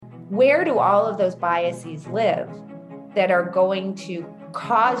where do all of those biases live that are going to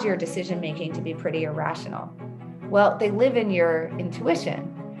cause your decision-making to be pretty irrational? Well, they live in your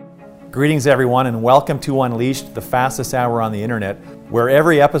intuition. Greetings everyone, and welcome to Unleashed, the fastest hour on the internet, where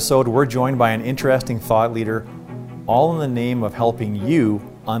every episode we're joined by an interesting thought leader, all in the name of helping you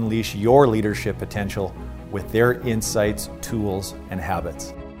unleash your leadership potential with their insights, tools, and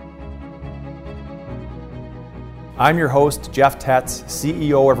habits. I'm your host, Jeff Tetz,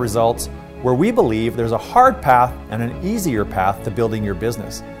 CEO of Results, where we believe there's a hard path and an easier path to building your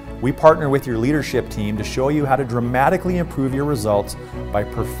business. We partner with your leadership team to show you how to dramatically improve your results by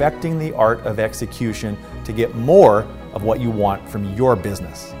perfecting the art of execution to get more of what you want from your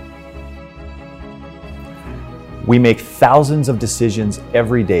business. We make thousands of decisions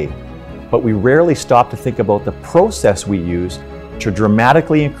every day, but we rarely stop to think about the process we use to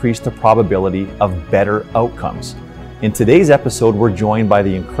dramatically increase the probability of better outcomes. In today's episode, we're joined by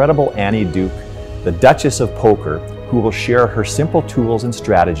the incredible Annie Duke, the Duchess of Poker, who will share her simple tools and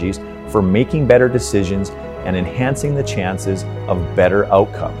strategies for making better decisions and enhancing the chances of better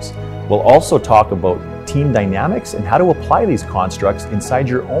outcomes. We'll also talk about team dynamics and how to apply these constructs inside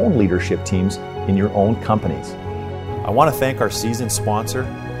your own leadership teams in your own companies. I want to thank our seasoned sponsor,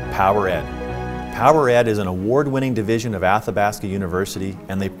 PowerEd. PowerEd is an award-winning division of Athabasca University,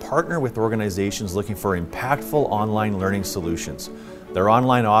 and they partner with organizations looking for impactful online learning solutions. Their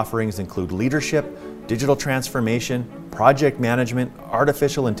online offerings include leadership, digital transformation, project management,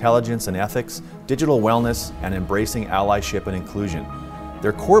 artificial intelligence and ethics, digital wellness, and embracing allyship and inclusion.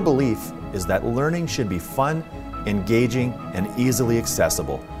 Their core belief is that learning should be fun, engaging, and easily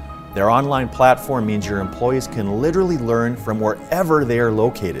accessible. Their online platform means your employees can literally learn from wherever they are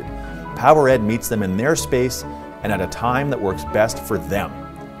located. PowerEd meets them in their space and at a time that works best for them.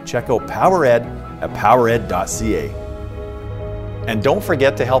 Check out PowerEd at powered.ca. And don't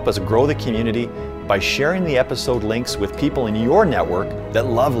forget to help us grow the community by sharing the episode links with people in your network that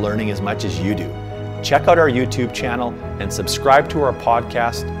love learning as much as you do. Check out our YouTube channel and subscribe to our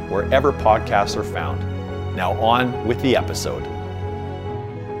podcast wherever podcasts are found. Now on with the episode.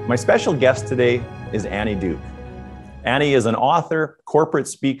 My special guest today is Annie Duke. Annie is an author, corporate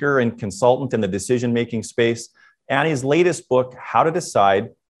speaker, and consultant in the decision-making space. Annie's latest book, How to Decide: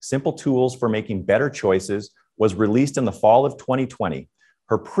 Simple Tools for Making Better Choices, was released in the fall of 2020.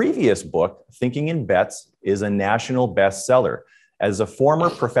 Her previous book, Thinking in Bets, is a national bestseller. As a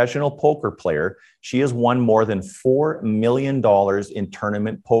former professional poker player, she has won more than $4 million in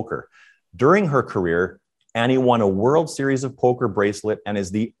tournament poker. During her career, Annie won a World Series of Poker bracelet and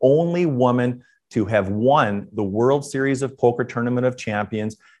is the only woman to have won the World Series of Poker Tournament of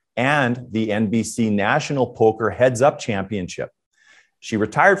Champions and the NBC National Poker Heads Up Championship. She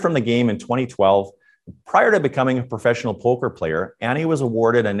retired from the game in 2012. Prior to becoming a professional poker player, Annie was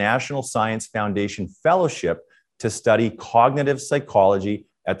awarded a National Science Foundation Fellowship to study cognitive psychology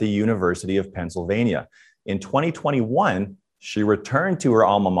at the University of Pennsylvania. In 2021, she returned to her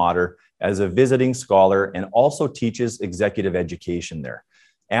alma mater as a visiting scholar and also teaches executive education there.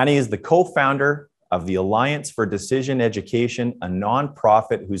 Annie is the co-founder of the Alliance for Decision Education, a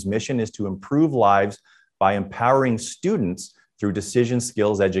nonprofit whose mission is to improve lives by empowering students through decision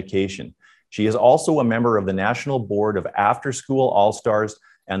skills education. She is also a member of the National Board of After School All-Stars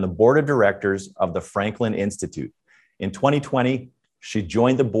and the Board of Directors of the Franklin Institute. In 2020, she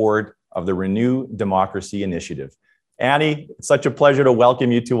joined the board of the Renew Democracy Initiative. Annie, it's such a pleasure to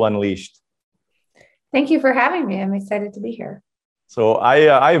welcome you to Unleashed. Thank you for having me. I'm excited to be here. So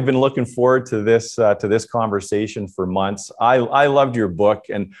I have been looking forward to this conversation for months. I loved your book,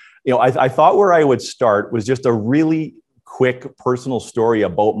 and I thought where I would start was just a really quick personal story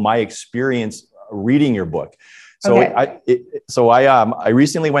about my experience reading your book. So okay. I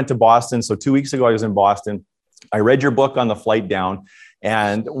recently went to Boston. So 2 weeks ago I was in Boston. I read your book on the flight down.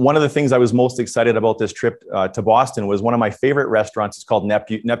 And one of the things I was most excited about this trip to Boston was one of my favorite restaurants. It's called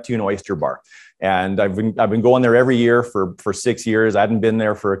Neptune Oyster Bar. And I've been going there every year for 6 years. I hadn't been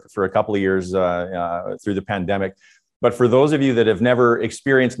there for a couple of years through the pandemic. But for those of you that have never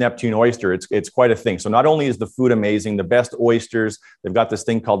experienced Neptune oyster, it's quite a thing. So not only is the food amazing, the best oysters, they've got this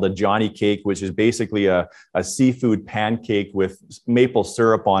thing called the Johnny Cake, which is basically a seafood pancake with maple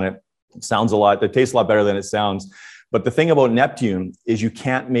syrup on it. It tastes a lot better than it sounds. But the thing about Neptune is you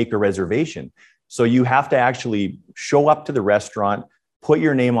can't make a reservation. So you have to actually show up to the restaurant, put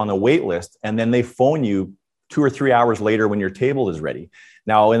your name on the wait list, and then they phone you 2 or 3 hours later when your table is ready.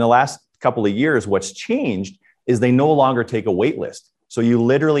 Now, in the last couple of years, what's changed is they no longer take a wait list. So you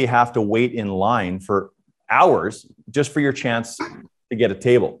literally have to wait in line for hours just for your chance to get a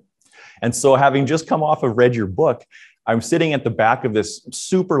table. And so having just come off of read your book, I'm sitting at the back of this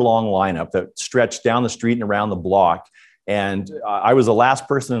super long lineup that stretched down the street and around the block. And I was the last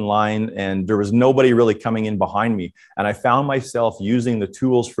person in line, and there was nobody really coming in behind me. And I found myself using the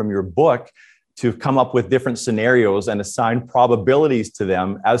tools from your book to come up with different scenarios and assign probabilities to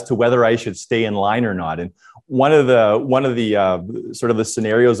them as to whether I should stay in line or not. And one of the sort of the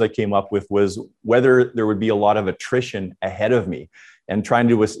scenarios I came up with was whether there would be a lot of attrition ahead of me, and trying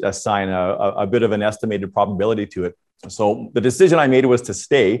to assign a bit of an estimated probability to it. So the decision I made was to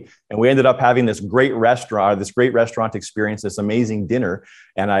stay, and we ended up having this great restaurant experience, this amazing dinner.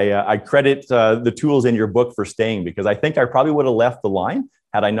 And I credit the tools in your book for staying, because I think I probably would have left the line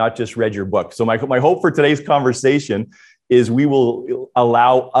had I not just read your book. So my hope for today's conversation is we will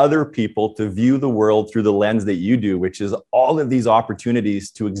allow other people to view the world through the lens that you do, which is all of these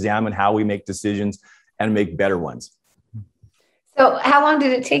opportunities to examine how we make decisions and make better ones. So how long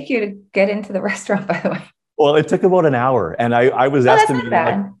did it take you to get into the restaurant, by the way? Well, it took about an hour, and I was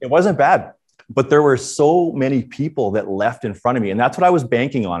estimating it wasn't bad, but there were so many people that left in front of me, and that's what I was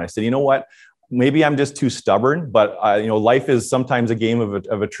banking on. I said, you know what? Maybe I'm just too stubborn, but life is sometimes a game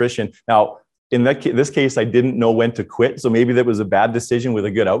of attrition. Now, in this case, I didn't know when to quit, so maybe that was a bad decision with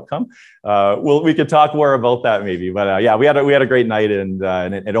a good outcome. We could talk more about that maybe, but yeah, we had a great night, and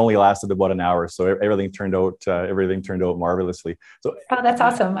it only lasted about an hour, so everything turned out marvelously. So, oh, that's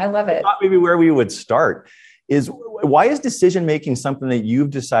awesome! I love it. Maybe where we would start is, why is decision making something that you've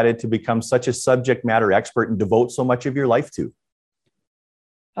decided to become such a subject matter expert and devote so much of your life to?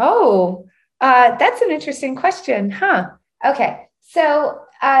 Oh, that's an interesting question, huh? Okay, so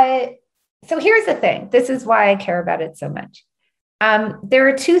here's the thing. This is why I care about it so much. There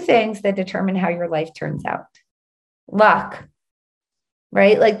are two things that determine how your life turns out. Luck,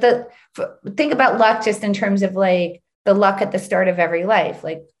 right? Like think about luck just in terms of like the luck at the start of every life.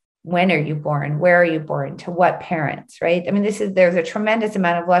 Like, when are you born? Where are you born? To what parents, right? I mean, there's a tremendous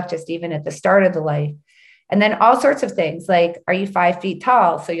amount of luck just even at the start of the life. And then all sorts of things like, are you 5 feet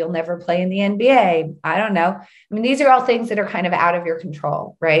tall, so you'll never play in the NBA? I don't know. I mean, these are all things that are kind of out of your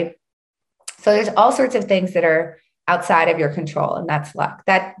control, right? So there's all sorts of things that are outside of your control, and that's luck.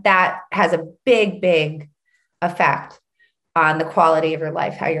 That has a big effect on the quality of your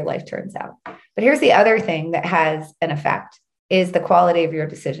life, how your life turns out. But here's the other thing that has an effect, is the quality of your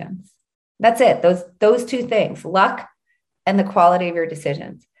decisions. That's it. Those two things, luck and the quality of your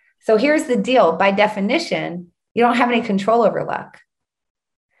decisions. So here's the deal. By definition, you don't have any control over luck.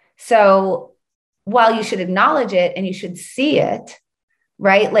 So while you should acknowledge it and you should see it,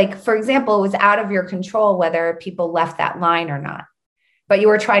 right? Like, for example, it was out of your control whether people left that line or not, but you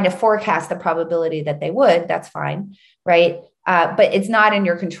were trying to forecast the probability that they would. That's fine, right? But it's not in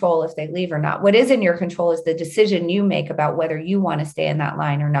your control if they leave or not. What is in your control is the decision you make about whether you want to stay in that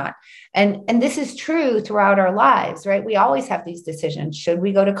line or not. And this is true throughout our lives, right? We always have these decisions. Should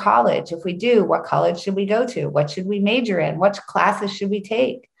we go to college? If we do, what college should we go to? What should we major in? What classes should we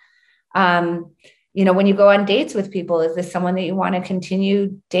take? When you go on dates with people, is this someone that you want to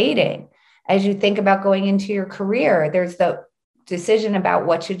continue dating? As you think about going into your career, there's the decision about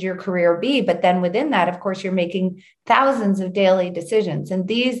what should your career be. But then within that, of course, you're making thousands of daily decisions. And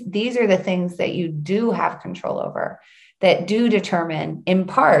these are the things that you do have control over, that do determine, in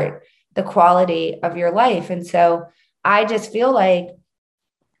part, the quality of your life. And so I just feel like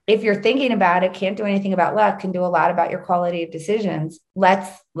if you're thinking about it, can't do anything about luck, can do a lot about your quality of decisions.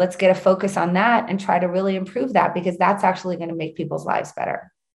 Let's get a focus on that and try to really improve that, because that's actually going to make people's lives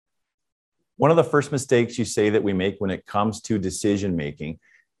better. One of the first mistakes you say that we make when it comes to decision making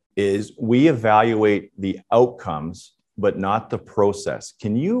is we evaluate the outcomes, but not the process.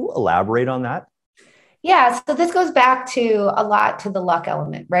 Can you elaborate on that? Yeah, so this goes back to a lot to the luck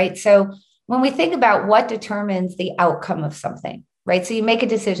element, right? So when we think about what determines the outcome of something, right? So you make a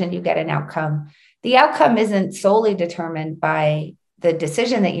decision, you get an outcome. The outcome isn't solely determined by the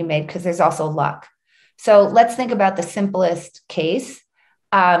decision that you made, because there's also luck. So let's think about the simplest case.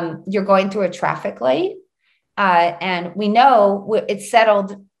 You're going through a traffic light, and we know it's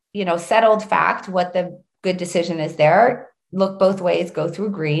settled fact what the good decision is there. Look both ways, go through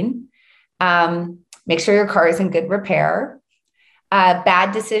green. Make sure your car is in good repair.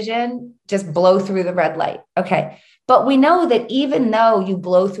 Bad decision, just blow through the red light. Okay. But we know that even though you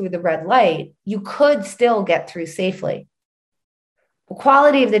blow through the red light, you could still get through safely. The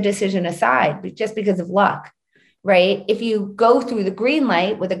quality of the decision aside, just because of luck. Right? If you go through the green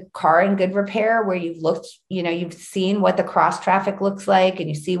light with a car in good repair, where you've looked, you've seen what the cross traffic looks like, and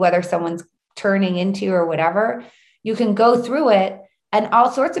you see whether someone's turning into you or whatever, you can go through it, and all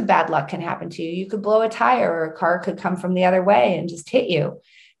sorts of bad luck can happen to you. You could blow a tire, or a car could come from the other way and just hit you.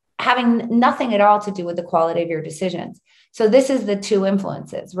 having nothing at all to do with the quality of your decisions. So this is the two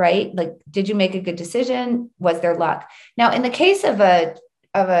influences, right? Like, did you make a good decision? Was there luck? Now, in the case of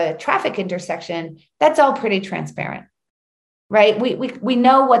a traffic intersection, that's all pretty transparent, right? We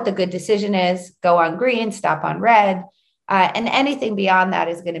know what the good decision is: go on green, stop on red, and anything beyond that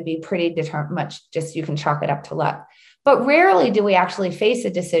is going to be pretty much just, you can chalk it up to luck. But rarely do we actually face a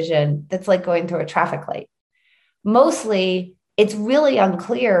decision that's like going through a traffic light. Mostly, it's really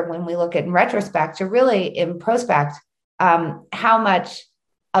unclear when we look at in retrospect, or really in prospect, how much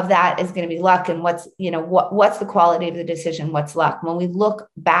of that is going to be luck, and what's the quality of the decision, what's luck when we look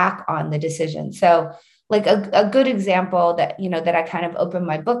back on the decision. So like a good example that, that I kind of opened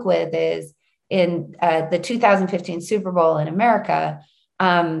my book with is in the 2015 Super Bowl in America.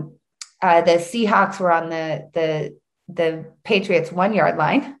 The Seahawks were on the Patriots 1 yard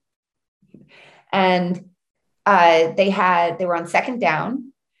line, and they were on second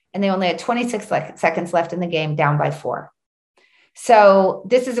down, and they only had 26 seconds left in the game, down by 4. So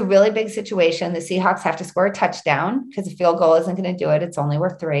this is a really big situation. The Seahawks have to score a touchdown because a field goal isn't going to do it. It's only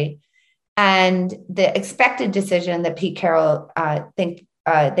worth 3. And the expected decision that Pete Carroll think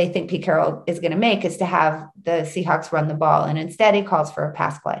Pete Carroll is going to make is to have the Seahawks run the ball. And instead he calls for a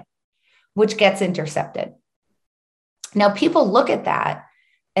pass play, which gets intercepted. Now people look at that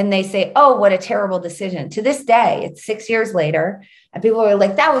and they say, oh, what a terrible decision. To this day, it's 6 years later, and people are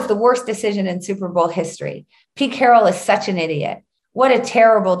like, that was the worst decision in Super Bowl history. Pete Carroll is such an idiot. What a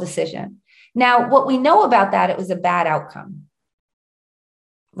terrible decision. Now, what we know about that, it was a bad outcome,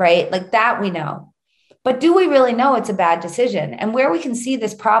 right? Like that we know. But do we really know it's a bad decision? And where we can see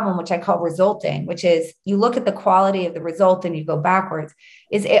this problem, which I call resulting, which is you look at the quality of the result and you go backwards,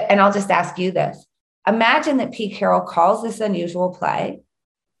 and I'll just ask you this. Imagine that Pete Carroll calls this unusual play.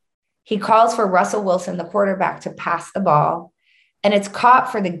 He calls for Russell Wilson, the quarterback, to pass the ball, and it's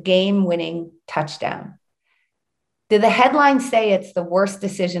caught for the game-winning touchdown. Did the headline say it's the worst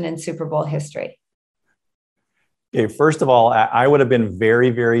decision in Super Bowl history? Okay, first of all, I would have been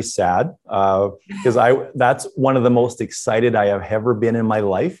very, very sad because that's one of the most excited I have ever been in my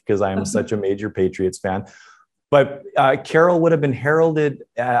life because I am such a major Patriots fan. But Carroll would have been heralded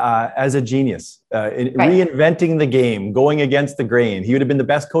as a genius, reinventing the game, going against the grain. He would have been the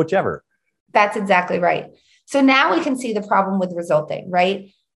best coach ever. That's exactly right. So now we can see the problem with resulting,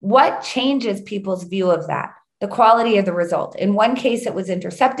 right? What changes people's view of that? The quality of the result. In one case, it was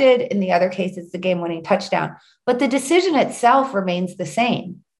intercepted. In the other case, it's the game-winning touchdown. But the decision itself remains the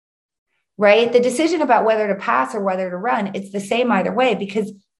same, right? The decision about whether to pass or whether to run, it's the same either way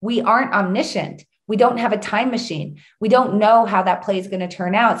because we aren't omniscient. We don't have a time machine. We don't know how that play is going to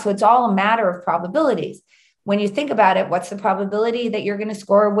turn out. So it's all a matter of probabilities. When you think about it, what's the probability that you're going to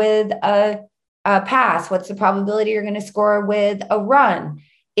score with a pass? What's the probability you're going to score with a run?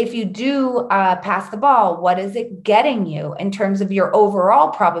 If you do pass the ball, what is it getting you in terms of your overall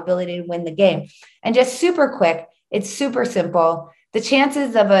probability to win the game? And just super quick, it's super simple. The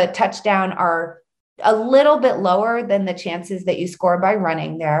chances of a touchdown are a little bit lower than the chances that you score by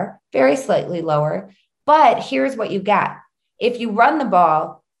running there, very slightly lower. But here's what you got. If you run the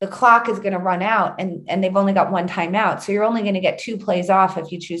ball, the clock is going to run out and they've only got 1 timeout. So you're only going to get 2 plays off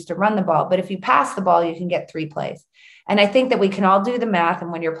if you choose to run the ball. But if you pass the ball, you can get 3 plays. And I think that we can all do the math.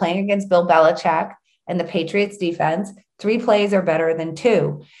 And when you're playing against Bill Belichick and the Patriots defense, 3 plays are better than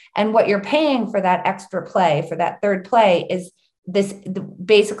 2. And what you're paying for that extra play, for that third play, is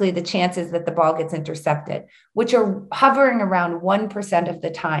basically the chances that the ball gets intercepted, which are hovering around 1% of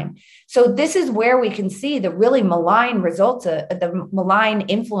the time. So this is where we can see the really malign results, the malign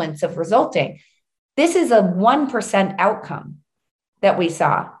influence of resulting. This is a 1% outcome that we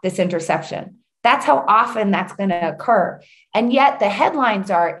saw, this interception. That's how often that's going to occur. And yet the headlines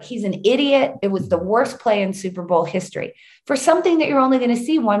are, he's an idiot. It was the worst play in Super Bowl history for something that you're only going to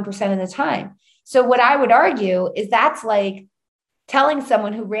see 1% of the time. So what I would argue is that's like telling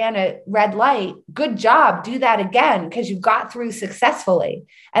someone who ran a red light, good job, do that again, because you got through successfully.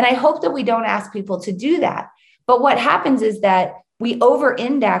 And I hope that we don't ask people to do that. But what happens is that we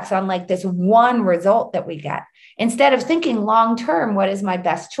over-index on like this one result that we get instead of thinking long-term, what is my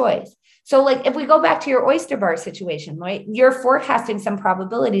best choice? So like if we go back to your oyster bar situation, right, you're forecasting some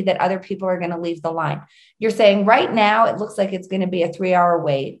probability that other people are going to leave the line. You're saying right now, it looks like it's going to be a 3-hour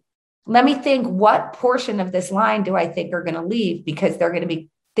wait. Let me think, what portion of this line do I think are going to leave because they're going to be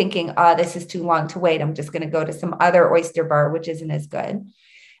thinking, this is too long to wait. I'm just going to go to some other oyster bar, which isn't as good.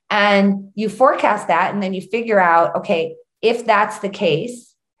 And you forecast that, and then you figure out, okay, if that's the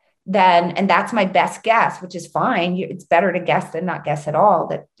case, then, and that's my best guess, which is fine. It's better to guess than not guess at all,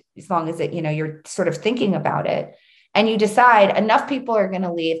 that as long as it, you're sort of thinking about it. and you decide enough people are going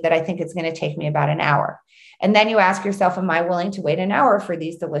to leave that I think it's going to take me about an hour. And then you ask yourself, am I willing to wait an hour for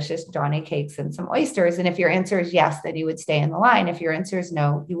these delicious Johnny cakes and some oysters? And if your answer is yes, then you would stay in the line. If your answer is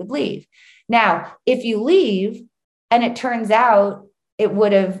no, you would leave. Now, if you leave and it turns out it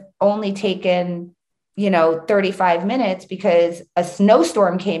would have only taken, 35 minutes because a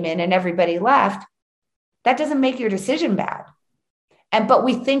snowstorm came in and everybody left, that doesn't make your decision bad. But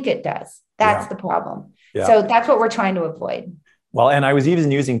we think it does. That's the problem. Yeah. So that's what we're trying to avoid. Well, and I was even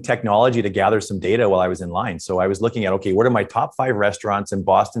using technology to gather some data while I was in line. So I was looking at, okay, what are my top 5 restaurants in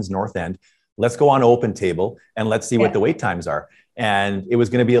Boston's North End? Let's go on OpenTable and let's see what the wait times are. And it was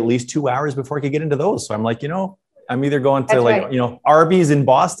going to be at least 2 hours before I could get into those. So I'm like, I'm either going to Arby's in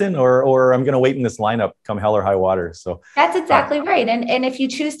Boston or I'm going to wait in this lineup come hell or high water. So that's exactly right. And if you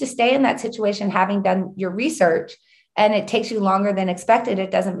choose to stay in that situation, having done your research and it takes you longer than expected, it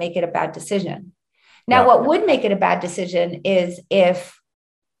doesn't make it a bad decision. Now, what would make it a bad decision is if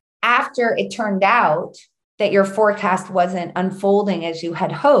after it turned out that your forecast wasn't unfolding as you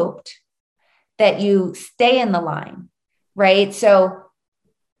had hoped, that you stay in the line, right? So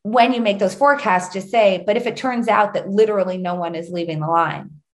when you make those forecasts, just say, but if it turns out that literally no one is leaving the line,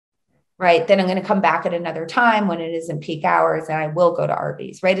 right, then I'm going to come back at another time when it isn't peak hours and I will go to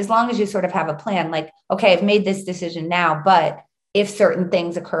Arby's, right? As long as you sort of have a plan, like, okay, I've made this decision now, but if certain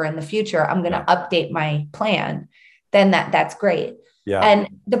things occur in the future, I'm going to update my plan, then that's great. Yeah. And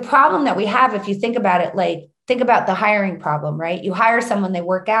the problem that we have, if you think about it, think about the hiring problem, right? You hire someone, they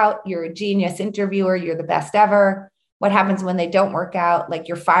work out, you're a genius interviewer, you're the best ever. What happens when they don't work out? Like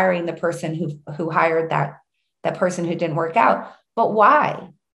you're firing the person who hired that person who didn't work out. But why?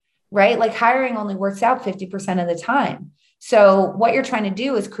 Right? Like hiring only works out 50% of the time. So what you're trying to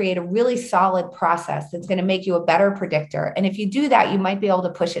do is create a really solid process that's going to make you a better predictor. And if you do that, you might be able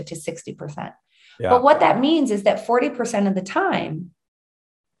to push it to 60%. Yeah. But what that means is that 40% of the time,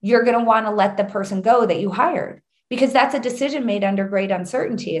 you're going to want to let the person go that you hired, because that's a decision made under great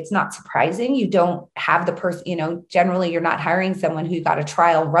uncertainty. It's not surprising. You don't have the person, generally you're not hiring someone who you got a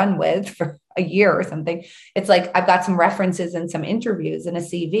trial run with for a year or something. It's like, I've got some references and some interviews and a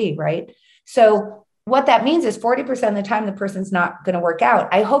CV, right? So what that means is 40% of the time, the person's not going to work out.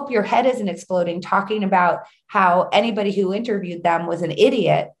 I hope your head isn't exploding talking about how anybody who interviewed them was an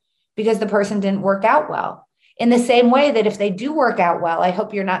idiot because the person didn't work out well. In the same way that if they do work out well, I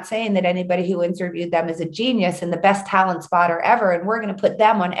hope you're not saying that anybody who interviewed them is a genius and the best talent spotter ever, and we're going to put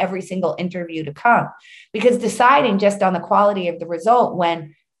them on every single interview to come. Because deciding just on the quality of the result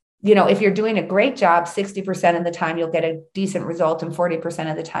when, if you're doing a great job, 60% of the time you'll get a decent result and 40%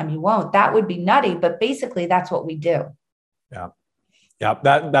 of the time you won't. That would be nutty, but basically that's what we do. Yeah. Yeah.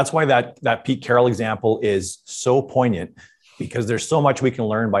 That's why that Pete Carroll example is so poignant, because there's so much we can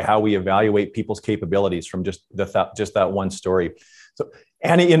learn by how we evaluate people's capabilities from just that one story. So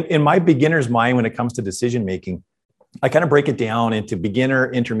Annie, in my beginner's mind, when it comes to decision making, I kind of break it down into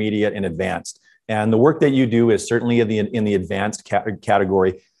beginner, intermediate, and advanced. And the work that you do is certainly in the advanced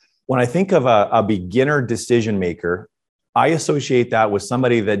category. When I think of a beginner decision maker, I associate that with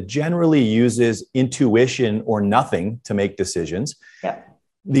somebody that generally uses intuition or nothing to make decisions. Yeah.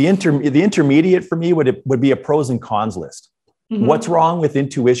 The intermediate for me would be a pros and cons list. Mm-hmm. What's wrong with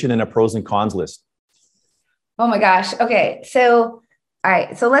intuition and a pros and cons list? Oh my gosh. Okay. So, all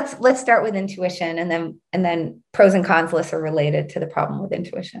right. So let's start with intuition, and then pros and cons lists are related to the problem with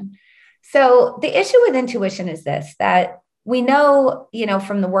intuition. So the issue with intuition is this, that we know,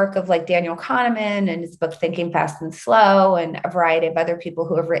 from the work of like Daniel Kahneman and his book, Thinking Fast and Slow, and a variety of other people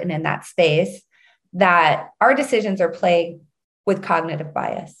who have written in that space, that our decisions are plagued with cognitive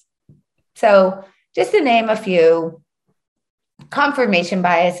bias. So just to name a few, confirmation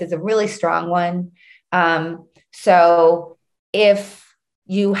bias is a really strong one. So if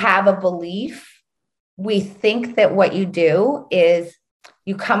you have a belief, we think that what you do is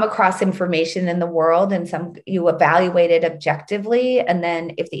you come across information in the world and you evaluate it objectively. And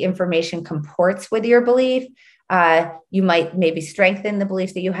then if the information comports with your belief, you might maybe strengthen the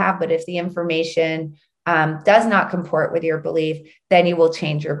belief that you have. But if the information does not comport with your belief, then you will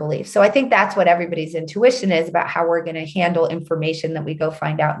change your belief. So I think that's what everybody's intuition is about, how we're going to handle information that we go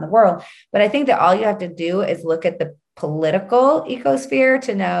find out in the world. But I think that all you have to do is look at the political ecosphere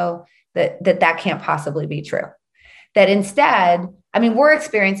to know that can't possibly be true. That instead, we're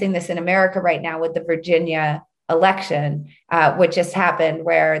experiencing this in America right now with the Virginia election, which just happened,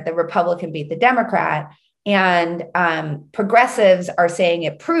 where the Republican beat the Democrat. And progressives are saying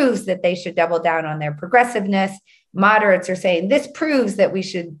it proves that they should double down on their progressiveness. Moderates are saying this proves that we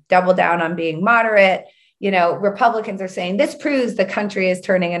should double down on being moderate. Republicans are saying this proves the country is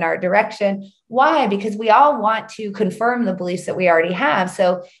turning in our direction. Why? Because we all want to confirm the beliefs that we already have.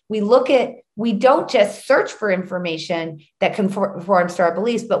 So we don't just search for information that conforms to our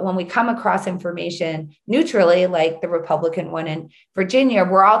beliefs, but when we come across information neutrally, like the Republican one in Virginia,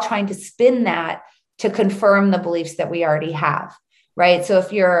 we're all trying to spin that to confirm the beliefs that we already have. Right. So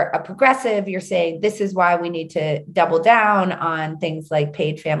if you're a progressive, you're saying this is why we need to double down on things like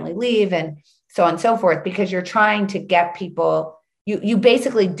paid family leave and so on and so forth, because you're trying to get people, you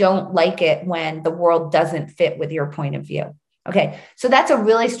basically don't like it when the world doesn't fit with your point of view. Okay. So that's a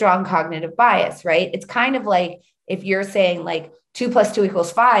really strong cognitive bias, right? It's kind of like if you're saying like 2 + 2 =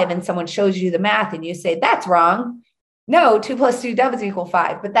 5 and someone shows you the math and you say, that's wrong. No, 2 + 2 does equal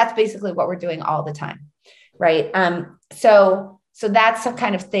 5, but that's basically what we're doing all the time. Right. So that's the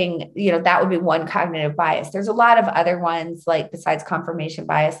kind of thing, that would be one cognitive bias. There's a lot of other ones, like besides confirmation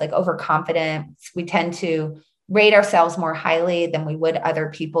bias, like overconfidence. We tend to rate ourselves more highly than we would other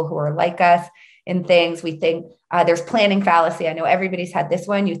people who are like us in things. We think there's planning fallacy. I know everybody's had this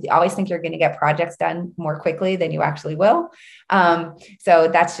one. You always think you're going to get projects done more quickly than you actually will. So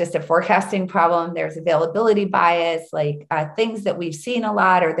that's just a forecasting problem. There's availability bias, like things that we've seen a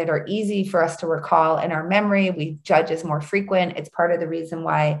lot or that are easy for us to recall in our memory, we judge as more frequent. It's part of the reason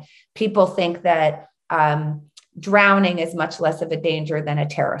why people think that drowning is much less of a danger than a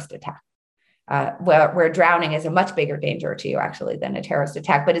terrorist attack. Where drowning is a much bigger danger to you actually than a terrorist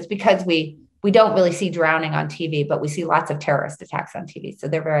attack, but it's because we don't really see drowning on TV, but we see lots of terrorist attacks on TV. So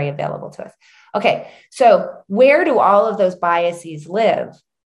they're very available to us. Okay. So where do all of those biases live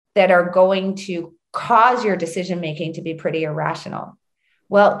that are going to cause your decision-making to be pretty irrational?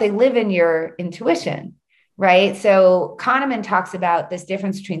 Well, they live in your intuition, right? So Kahneman talks about this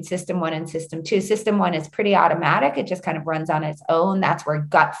difference between system 1 and system 2. System 1 is pretty automatic. It just kind of runs on its own. That's where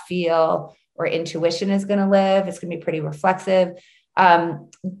gut feel or intuition is going to live. It's going to be pretty reflexive.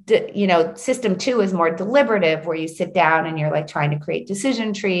 System 2 is more deliberative, where you sit down and you're like trying to create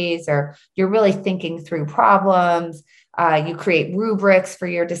decision trees, or you're really thinking through problems. You create rubrics for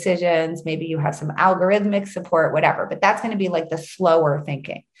your decisions. Maybe you have some algorithmic support, whatever, but that's going to be like the slower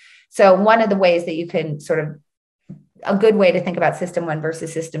thinking. So one of the ways that you can a good way to think about system 1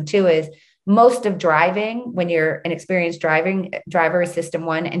 versus system 2 is most of driving, when you're an experienced driver, is system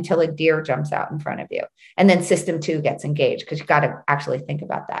 1 until a deer jumps out in front of you. And then system 2 gets engaged because you've got to actually think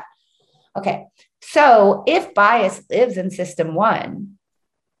about that. Okay. So if bias lives in system 1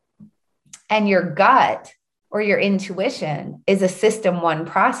 and your gut or your intuition is a system 1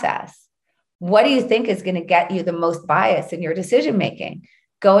 process, what do you think is going to get you the most bias in your decision-making?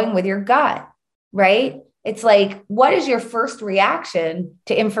 Going with your gut, right? It's like, what is your first reaction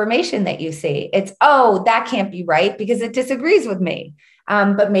to information that you see? It's, oh, that can't be right because it disagrees with me.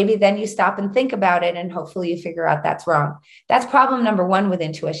 But maybe then you stop and think about it and hopefully you figure out that's wrong. That's problem number 1 with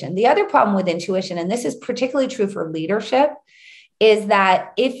intuition. The other problem with intuition, and this is particularly true for leadership, is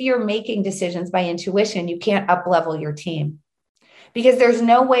that if you're making decisions by intuition, you can't up-level your team, because there's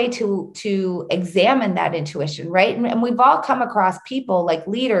no way to examine that intuition, right? And we've all come across people like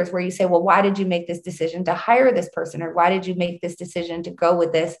leaders where you say, well, why did you make this decision to hire this person? Or why did you make this decision to go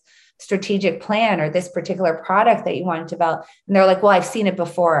with this strategic plan or this particular product that you want to develop? And they're like, well, I've seen it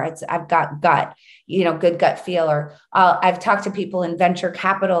before. I've got gut, good gut feel. Or I've talked to people in venture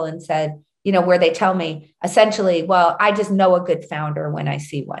capital and said, where they tell me essentially, well, I just know a good founder when I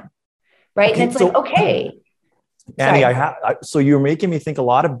see one, right? Okay, and it's okay. Annie, so you're making me think a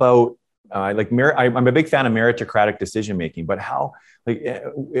lot about I'm a big fan of meritocratic decision making, but how,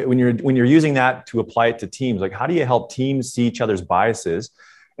 when you're using that to apply it to teams, how do you help teams see each other's biases?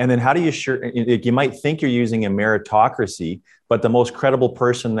 And then how do you you might think you're using a meritocracy, but the most credible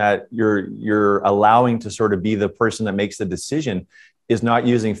person that you're allowing to sort of be the person that makes the decision is not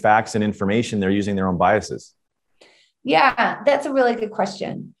using facts and information. They're using their own biases. Yeah, that's a really good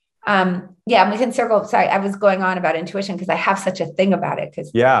question. We can circle. Sorry, I was going on about intuition because I have such a thing about it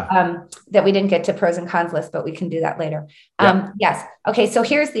that we didn't get to pros and cons list, but we can do that later. Yes. Okay. So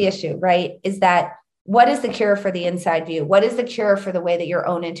here's the issue, right? Is that what is the cure for the inside view? What is the cure for the way that your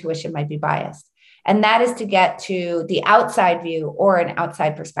own intuition might be biased? And that is to get to the outside view or an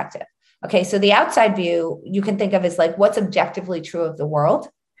outside perspective. Okay. So the outside view you can think of as like what's objectively true of the world.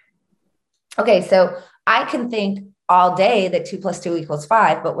 Okay. So I can think all day that 2 + 2 =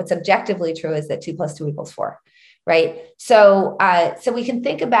 5, but what's objectively true is that 2 + 2 = 4, right? So we can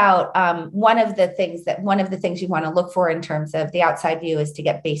think about one of the things you want to look for in terms of the outside view is to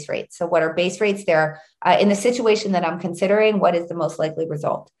get base rates. So what are base rates? They're in the situation that I'm considering, what is the most likely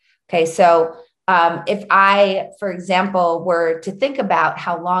result? Okay, so If I, for example, were to think about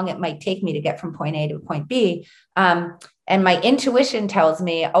how long it might take me to get from point A to point B, and my intuition tells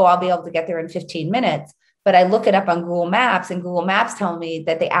me, oh, I'll be able to get there in 15 minutes, but I look it up on Google Maps and Google Maps tell me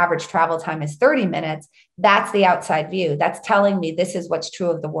that the average travel time is 30 minutes. That's the outside view. That's telling me this is what's true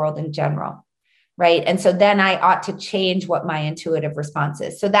of the world in general. Right. And so then I ought to change what my intuitive response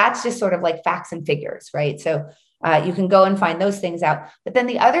is. So that's just sort of like facts and figures. Right. So you can go and find those things out. But then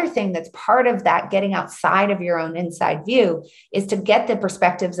the other thing that's part of that getting outside of your own inside view is to get the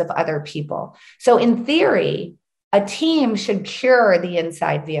perspectives of other people. So in theory, a team should cure the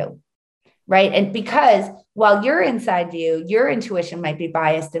inside view. Right. And because while your inside view, your intuition might be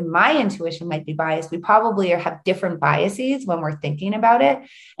biased and my intuition might be biased, we probably have different biases when we're thinking about it.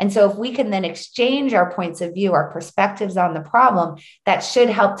 And so if we can then exchange our points of view, our perspectives on the problem, that should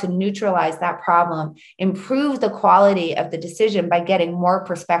help to neutralize that problem, improve the quality of the decision by getting more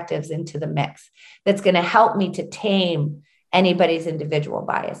perspectives into the mix. That's going to help me to tame anybody's individual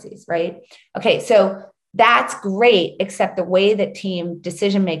biases. Right. Okay. So that's great, except the way that team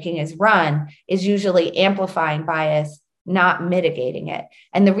decision-making is run is usually amplifying bias, not mitigating it.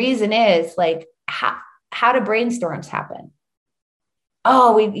 And the reason is like, how do brainstorms happen?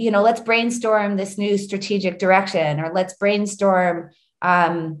 Oh, let's brainstorm this new strategic direction, or let's brainstorm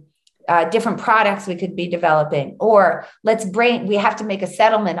different products we could be developing, or we have to make a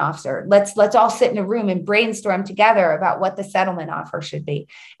settlement offer. Let's all sit in a room and brainstorm together about what the settlement offer should be.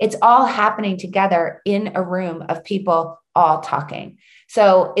 It's all happening together in a room of people all talking.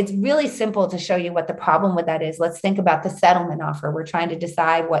 So it's really simple to show you what the problem with that is. Let's think about the settlement offer. We're trying to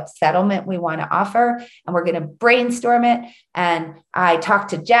decide what settlement we want to offer, and we're going to brainstorm it. And I talk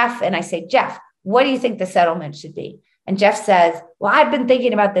to Jeff and I say, Jeff, what do you think the settlement should be? And Jeff says, well, I've been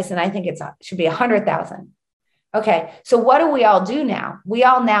thinking about this and I think it should be 100,000. Okay. So what do we all do now? We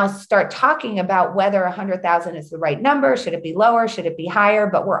all now start talking about whether 100,000 is the right number. Should it be lower? Should it be higher?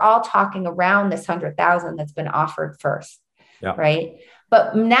 But we're all talking around this 100,000 that's been offered first. Yeah. Right.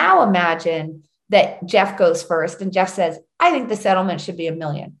 But now imagine that Jeff goes first and Jeff says, I think the settlement should be $1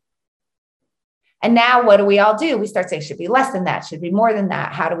 million. And now what do we all do? We start saying, should be less than that, should be more than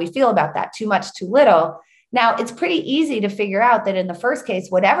that. How do we feel about that? Too much, too little. Now, it's pretty easy to figure out that in the first case,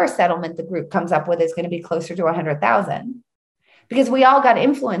 whatever settlement the group comes up with is going to be closer to 100,000 because we all got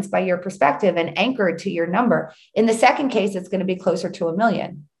influenced by your perspective and anchored to your number. In the second case, it's going to be closer to $1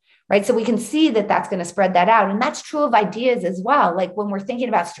 million, right? So we can see that that's going to spread that out. And that's true of ideas as well. Like when we're thinking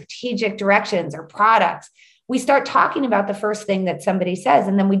about strategic directions or products, we start talking about the first thing that somebody says,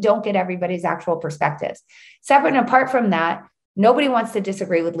 and then we don't get everybody's actual perspectives. Separate and apart from that, nobody wants to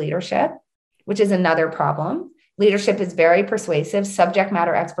disagree with leadership, which is another problem. Leadership is very persuasive. Subject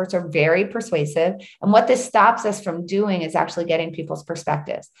matter experts are very persuasive. And what this stops us from doing is actually getting people's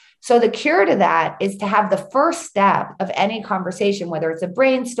perspectives. So the cure to that is to have the first step of any conversation, whether it's a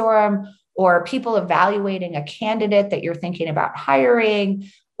brainstorm or people evaluating a candidate that you're thinking about hiring,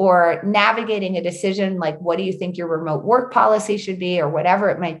 or navigating a decision like, what do you think your remote work policy should be, or whatever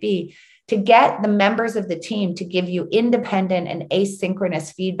it might be, to get the members of the team to give you independent and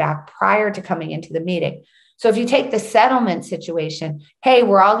asynchronous feedback prior to coming into the meeting. So if you take the settlement situation, hey,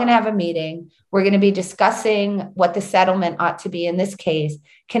 we're all going to have a meeting. We're going to be discussing what the settlement ought to be in this case.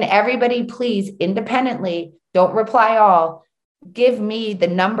 Can everybody please independently, don't reply all, give me the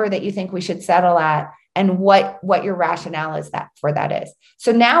number that you think we should settle at and what your rationale is for that is.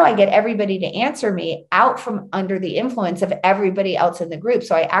 So now I get everybody to answer me out from under the influence of everybody else in the group.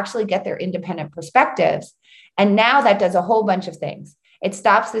 So I actually get their independent perspectives. And now that does a whole bunch of things. It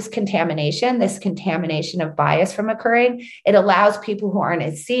stops this contamination of bias from occurring. It allows people who aren't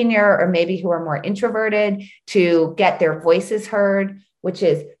as senior or maybe who are more introverted to get their voices heard, which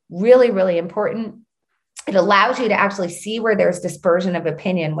is really, really important. It allows you to actually see where there's dispersion of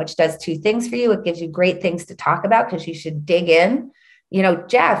opinion, which does two things for you. It gives you great things to talk about because you should dig in.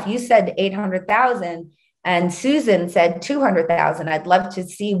 Jeff, you said 800,000 and Susan said 200,000. I'd love to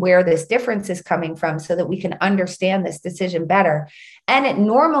see where this difference is coming from so that we can understand this decision better. And it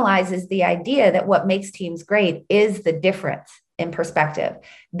normalizes the idea that what makes teams great is the difference in perspective.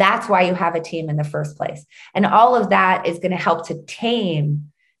 That's why you have a team in the first place. And all of that is going to help to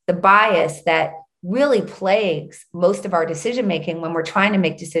tame the bias that really plagues most of our decision-making when we're trying to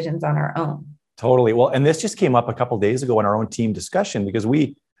make decisions on our own. Totally. Well, and this just came up a couple of days ago in our own team discussion, because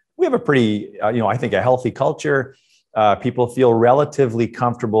we have a pretty, I think a healthy culture. People feel relatively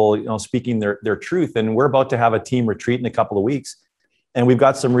comfortable, speaking their truth. And we're about to have a team retreat in a couple of weeks. And we've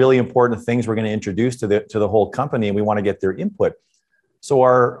got some really important things we're going to introduce to the whole company, and we want to get their input. So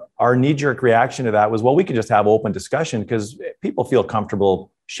our knee-jerk reaction to that was, well, we could just have open discussion because people feel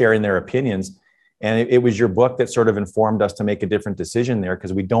comfortable sharing their opinions. And it was your book that sort of informed us to make a different decision there,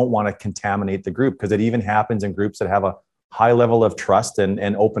 because we don't want to contaminate the group, because it even happens in groups that have a high level of trust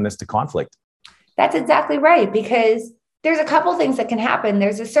and openness to conflict. That's exactly right, because there's a couple things that can happen.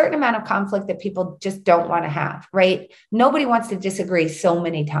 There's a certain amount of conflict that people just don't want to have, right? Nobody wants to disagree so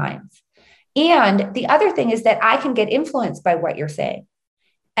many times. And the other thing is that I can get influenced by what you're saying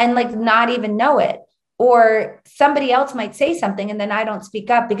and like not even know it. Or somebody else might say something and then I don't speak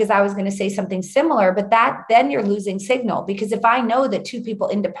up because I was going to say something similar, but then you're losing signal. Because if I know that two people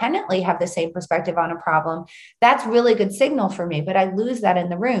independently have the same perspective on a problem, that's really good signal for me, but I lose that in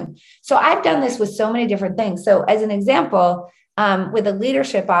the room. So I've done this with so many different things. So as an example, with a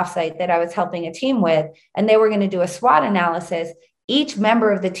leadership offsite that I was helping a team with, and they were going to do a SWOT analysis, each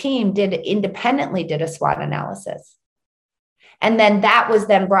member of the team independently did a SWOT analysis. And then that was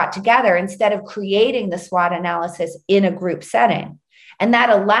then brought together instead of creating the SWOT analysis in a group setting. And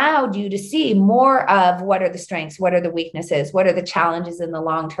that allowed you to see more of what are the strengths, what are the weaknesses, what are the challenges in the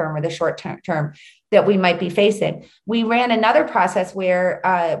long term or the short term that we might be facing. We ran another process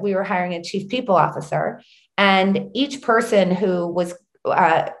where we were hiring a chief people officer, and each person who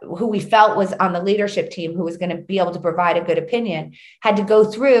we felt was on the leadership team, who was going to be able to provide a good opinion, had to go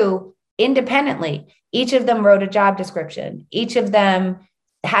through independently. Each of them wrote a job description. Each of them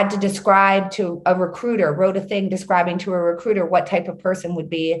had to describe to a recruiter, wrote a thing describing to a recruiter what type of person would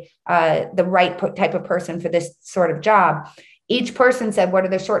be the right type of person for this sort of job. Each person said, what are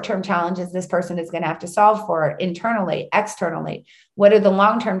the short-term challenges this person is going to have to solve for internally, externally? What are the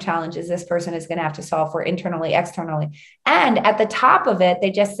long-term challenges this person is going to have to solve for internally, externally? And at the top of it,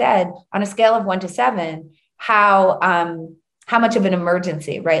 they just said on a scale of 1 to 7, how much of an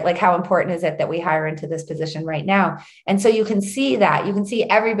emergency, right? Like how important is it that we hire into this position right now? And so you can see that. You can see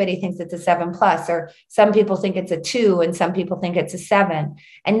everybody thinks it's a 7+, or some people think it's a 2, and some people think it's a 7.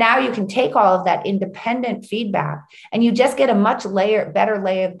 And now you can take all of that independent feedback and you just get a much better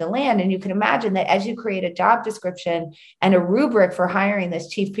lay of the land. And you can imagine that as you create a job description and a rubric for hiring this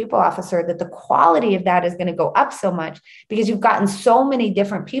chief people officer, that the quality of that is going to go up so much, because you've gotten so many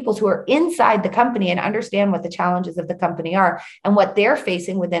different people who are inside the company and understand what the challenges of the company are and what they're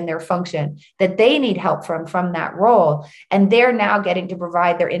facing within their function that they need help from that role. And they're now getting to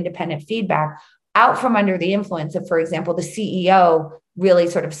provide their independent feedback out from under the influence of, for example, the CEO really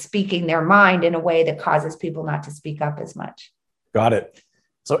sort of speaking their mind in a way that causes people not to speak up as much. Got it.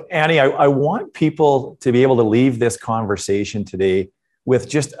 So Annie, I want people to be able to leave this conversation today with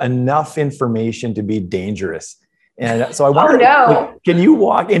just enough information to be dangerous. And so I want can you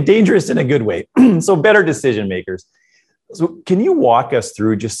walk, and dangerous in a good way, so better decision makers. So can you walk us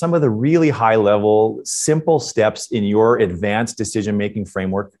through just some of the really high level, simple steps in your advanced decision-making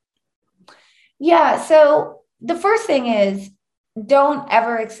framework? Yeah. So the first thing is, don't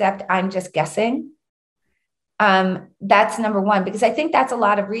ever accept I'm just guessing. That's number one, because I think that's a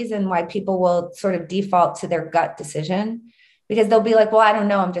lot of reason why people will sort of default to their gut decision, because they'll be like, well, I don't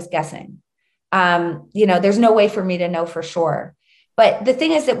know, I'm just guessing. There's no way for me to know for sure. But the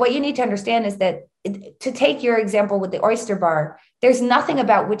thing is that what you need to understand is that, to take your example with the oyster bar, there's nothing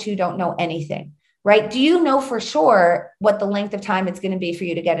about which you don't know anything, right? Do you know for sure what the length of time it's going to be for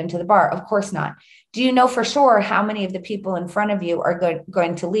you to get into the bar? Of course not. Do you know for sure how many of the people in front of you are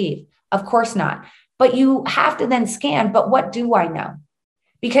going to leave? Of course not. But you have to then scan, but what do I know?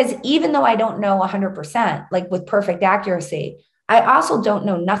 Because even though I don't know 100%, like with perfect accuracy, I also don't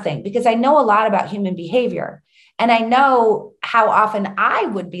know nothing, because I know a lot about human behavior. And I know how often I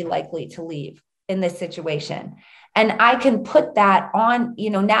would be likely to leave in this situation. And I can put that on,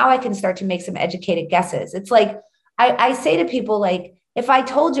 now I can start to make some educated guesses. It's like, I say to people, like, if I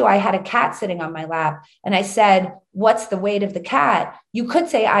told you I had a cat sitting on my lap and I said, what's the weight of the cat? You could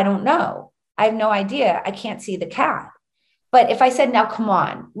say, I don't know. I have no idea. I can't see the cat. But if I said, now come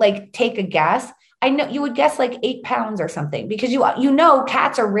on, like, take a guess, I know you would guess like 8 pounds or something, because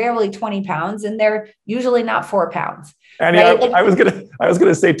cats are rarely 20 pounds and they're usually not 4 pounds. And right? I was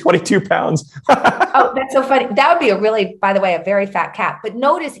gonna say 22 pounds. Oh, that's so funny. That would be by the way, a very fat cat. But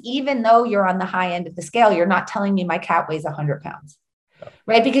notice, even though you're on the high end of the scale, you're not telling me my cat weighs 100 pounds,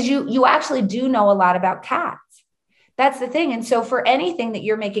 right? Because you actually do know a lot about cats. That's the thing. And so for anything that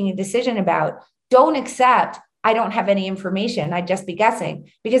you're making a decision about, don't accept, I don't have any information, I'd just be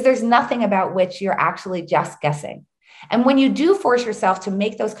guessing, because there's nothing about which you're actually just guessing. And when you do force yourself to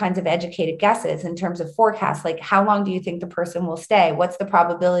make those kinds of educated guesses in terms of forecasts, like how long do you think the person will stay? What's the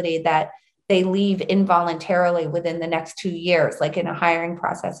probability that they leave involuntarily within the next 2 years, like in a hiring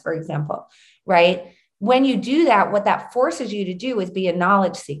process, for example, right? When you do that, what that forces you to do is be a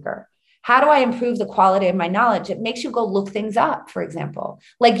knowledge seeker. How do I improve the quality of my knowledge? It makes you go look things up, for example.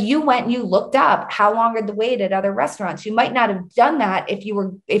 Like you went and you looked up how long are the wait at other restaurants. You might not have done that if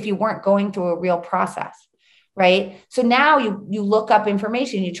you weren't going through a real process, right? So now you look up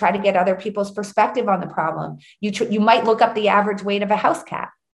information, you try to get other people's perspective on the problem. You might look up the average weight of a house cat.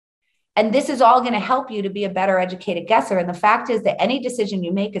 And this is all going to help you to be a better educated guesser. And the fact is that any decision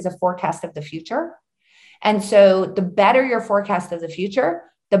you make is a forecast of the future. And so the better your forecast of the future,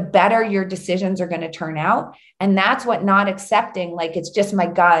 the better your decisions are going to turn out. And that's what not accepting, like it's just my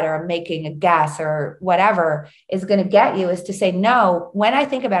gut or I'm making a guess or whatever, is going to get you, is to say, no, when I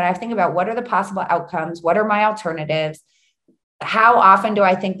think about it, I think about what are the possible outcomes? What are my alternatives? How often do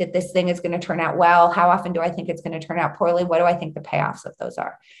I think that this thing is going to turn out well? How often do I think it's going to turn out poorly? What do I think the payoffs of those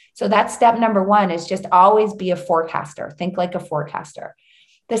are? So that's step number one, is just always be a forecaster. Think like a forecaster.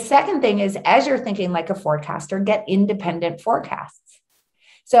 The second thing is, as you're thinking like a forecaster, get independent forecasts.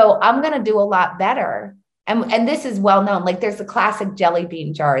 So I'm going to do a lot better. And this is well known. Like there's a classic jelly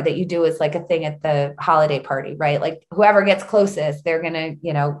bean jar that you do as like a thing at the holiday party, right? Like whoever gets closest, they're going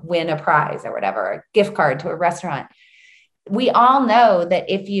to, win a prize or whatever, a gift card to a restaurant. We all know that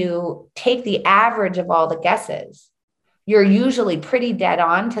if you take the average of all the guesses, you're usually pretty dead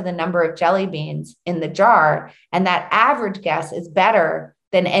on to the number of jelly beans in the jar. And that average guess is better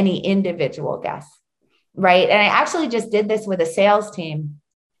than any individual guess, right? And I actually just did this with a sales team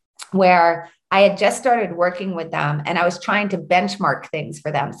where I had just started working with them and I was trying to benchmark things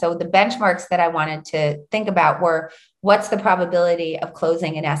for them. So the benchmarks that I wanted to think about were, what's the probability of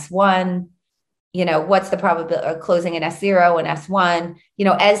closing an S1? What's the probability of closing an S0 and S1?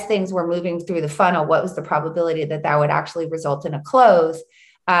 As things were moving through the funnel, what was the probability that would actually result in a close?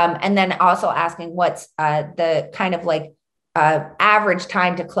 And then also asking what's the kind of like average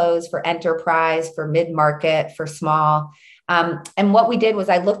time to close for enterprise, for mid-market, for small. And what we did was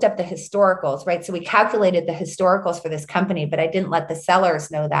I looked up the historicals, right? So we calculated the historicals for this company, but I didn't let the sellers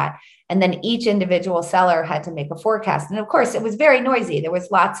know that. And then each individual seller had to make a forecast. And of course, it was very noisy. There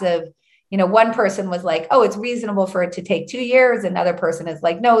was lots of, one person was like, oh, it's reasonable for it to take 2 years. Another person is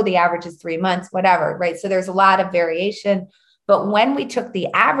like, no, the average is 3 months, whatever, right? So there's a lot of variation. But when we took the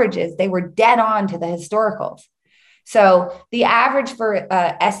averages, they were dead on to the historicals. So the average for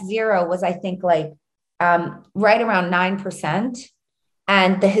S0 was, I think, like right around 9%.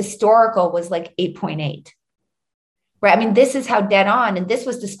 And the historical was like 8.8. Right. I mean, this is how dead on. And this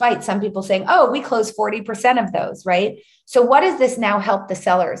was despite some people saying, oh, we closed 40% of those. Right. So what does this now help the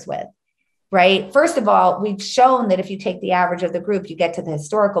sellers with? Right. First of all, we've shown that if you take the average of the group, you get to the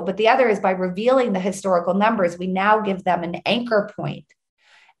historical. But the other is by revealing the historical numbers, we now give them an anchor point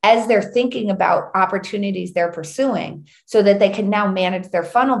as they're thinking about opportunities they're pursuing, so that they can now manage their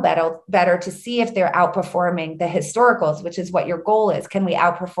funnel better to see if they're outperforming the historicals, which is what your goal is. Can we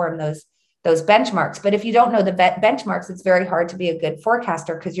outperform those benchmarks? But if you don't know the benchmarks, it's very hard to be a good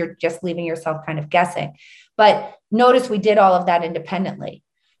forecaster because you're just leaving yourself kind of guessing. But notice we did all of that independently.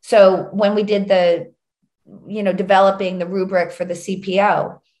 So when we did developing the rubric for the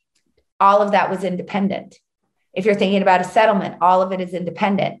CPO, all of that was independent. If you're thinking about a settlement, all of it is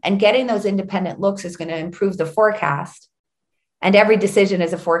independent. And getting those independent looks is going to improve the forecast. And every decision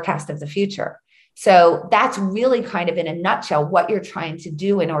is a forecast of the future. So that's really kind of in a nutshell what you're trying to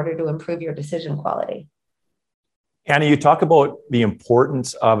do in order to improve your decision quality. Anna, you talk about the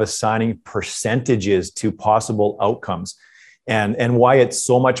importance of assigning percentages to possible outcomes and why it's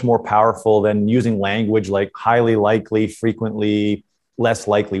so much more powerful than using language like highly likely, frequently, less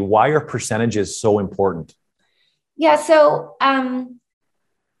likely. Why are percentages so important? Yeah. So,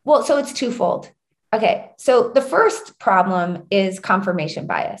 so it's twofold. Okay. So the first problem is confirmation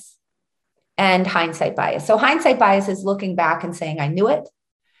bias and hindsight bias. So hindsight bias is looking back and saying, I knew it.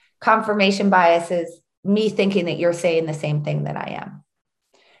 Confirmation bias is me thinking that you're saying the same thing that I am.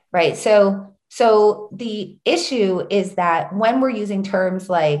 Right. So the issue is that when we're using terms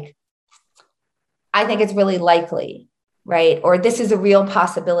like, I think it's really likely, right? Or this is a real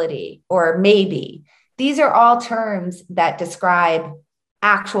possibility, or maybe, these are all terms that describe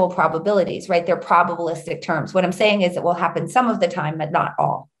actual probabilities, right? They're probabilistic terms. What I'm saying is it will happen some of the time, but not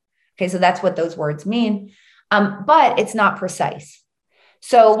all. Okay, so that's what those words mean. But it's not precise.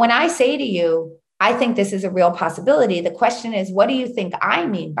 So when I say to you, I think this is a real possibility, the question is, what do you think I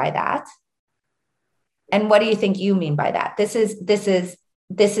mean by that? And what do you think you mean by that? This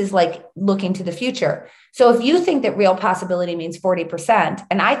is like looking to the future. So if you think that real possibility means 40%,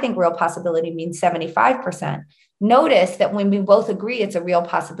 and I think real possibility means 75%, notice that when we both agree it's a real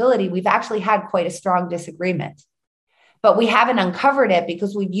possibility, we've actually had quite a strong disagreement. But we haven't uncovered it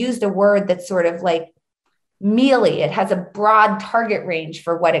because we've used a word that's sort of like mealy. It has a broad target range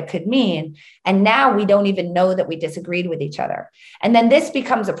for what it could mean. And now we don't even know that we disagreed with each other. And then this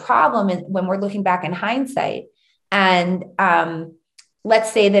becomes a problem when we're looking back in hindsight. And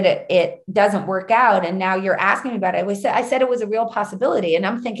let's say that it doesn't work out. And now you're asking me about it. I said it was a real possibility. And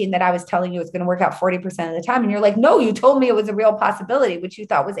I'm thinking that I was telling you it's going to work out 40% of the time. And you're like, no, you told me it was a real possibility, which you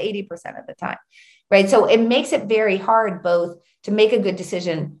thought was 80% of the time. Right. So it makes it very hard both to make a good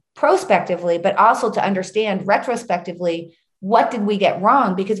decision prospectively, but also to understand retrospectively, what did we get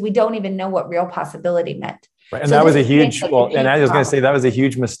wrong? Because we don't even know what real possibility meant. Right. And so that was a huge, and I was going to say that was a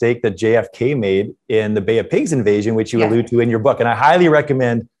huge mistake that JFK made in the Bay of Pigs invasion, which you allude to in your book. And I highly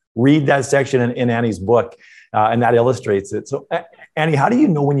recommend read that section in Annie's book, and that illustrates it. So Annie, how do you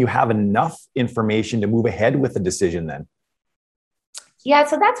know when you have enough information to move ahead with a decision then? Yeah,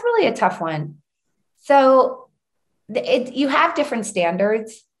 so that's really a tough one. So you have different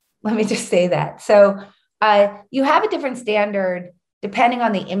standards. Let me just say that. So you have a different standard depending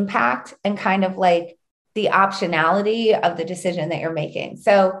on the impact and kind of like the optionality of the decision that you're making.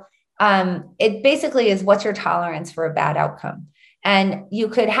 So it basically is, what's your tolerance for a bad outcome? And you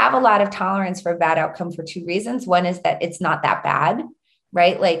could have a lot of tolerance for a bad outcome for two reasons. One is that it's not that bad,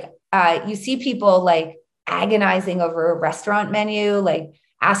 right? Like you see people like agonizing over a restaurant menu, like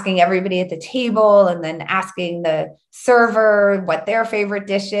asking everybody at the table and then asking the server what their favorite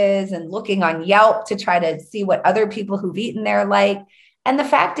dish is and looking on Yelp to try to see what other people who've eaten there like. And the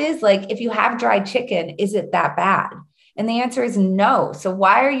fact is, like, if you have dried chicken, is it that bad? And the answer is no. So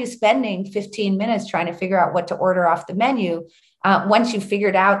why are you spending 15 minutes trying to figure out what to order off the menu once you've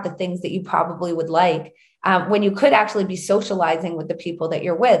figured out the things that you probably would like, when you could actually be socializing with the people that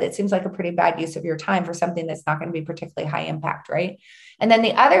you're with? It seems like a pretty bad use of your time for something that's not going to be particularly high impact, right? And then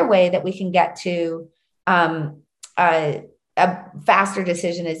the other way that we can get to a faster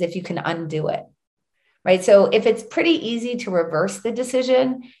decision is if you can undo it. Right. So if it's pretty easy to reverse the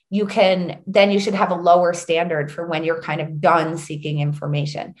decision, then you should have a lower standard for when you're kind of done seeking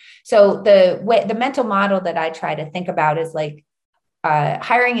information. So the mental model that I try to think about is like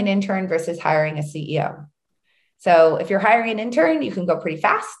hiring an intern versus hiring a CEO. So if you're hiring an intern, you can go pretty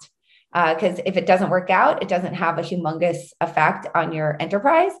fast because if it doesn't work out, it doesn't have a humongous effect on your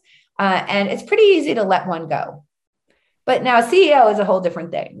enterprise. And it's pretty easy to let one go. But now a CEO is a whole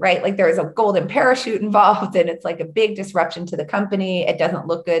different thing, right? Like there's a golden parachute involved and it's like a big disruption to the company. It doesn't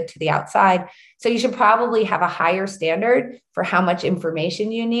look good to the outside. So you should probably have a higher standard for how much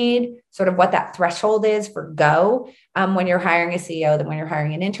information you need, sort of what that threshold is for go when you're hiring a CEO than when you're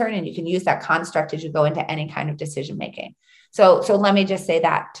hiring an intern. And you can use that construct as you go into any kind of decision making. So let me just say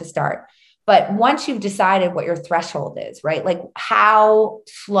that to start. But once you've decided what your threshold is, right? Like how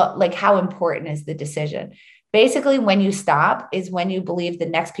important is the decision? Basically, when you stop is when you believe the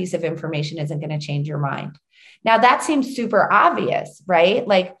next piece of information isn't going to change your mind. Now, that seems super obvious, right?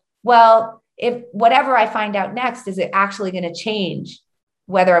 Like, well, if whatever I find out next, is it actually going to change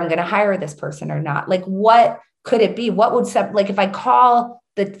whether I'm going to hire this person or not? Like, what could it be? What would like if I call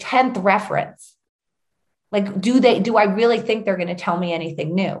the 10th reference, like, do I really think they're going to tell me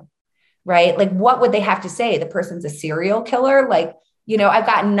anything new? Right? Like, what would they have to say? The person's a serial killer? Like, I've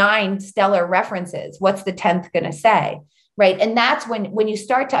got 9 stellar references. What's the 10th going to say? Right. And that's when you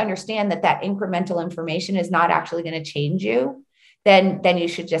start to understand that incremental information is not actually going to change you, then you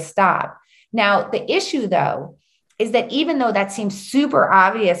should just stop. Now, the issue, though, is that even though that seems super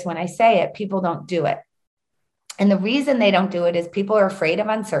obvious when I say it, people don't do it. And the reason they don't do it is people are afraid of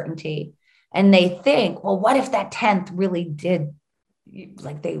uncertainty. And they think, well, what if that 10th really did,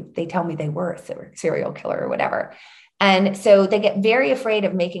 like they tell me they were a serial killer or whatever. And so they get very afraid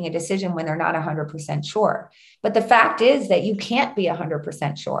of making a decision when they're not 100% sure. But the fact is that you can't be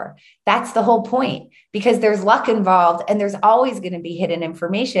 100% sure. That's the whole point, because there's luck involved and there's always going to be hidden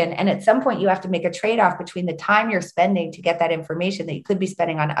information. And at some point you have to make a trade-off between the time you're spending to get that information that you could be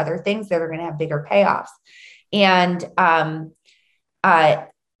spending on other things that are going to have bigger payoffs. And the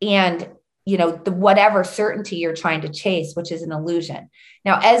whatever certainty you're trying to chase, which is an illusion.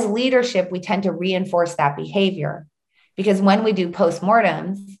 Now, as leadership, we tend to reinforce that behavior. Because when we do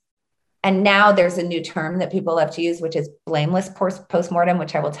postmortems, and now there's a new term that people love to use, which is blameless postmortem,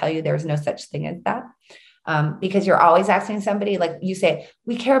 which I will tell you there's no such thing as that. Because you're always asking somebody, like you say,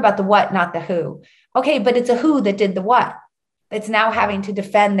 we care about the what, not the who. Okay, but it's a who that did the what. It's now having to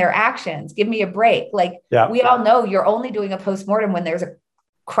defend their actions. Give me a break. Like we all know you're only doing a postmortem when there's a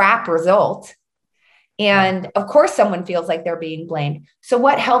crap result. And of course, someone feels like they're being blamed. So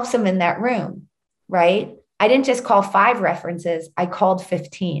what helps them in that room, right? I didn't just call 5 references, I called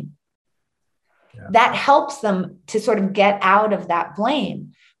 15. Yeah. That helps them to sort of get out of that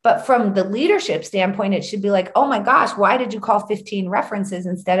blame. But from the leadership standpoint, it should be like, oh my gosh, why did you call 15 references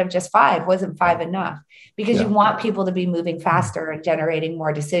instead of just 5? Wasn't 5 enough? Because you want people to be moving faster and generating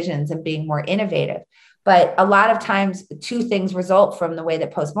more decisions and being more innovative. But a lot of times, two things result from the way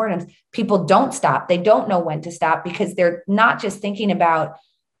that postmortems, people don't stop. They don't know when to stop because they're not just thinking about,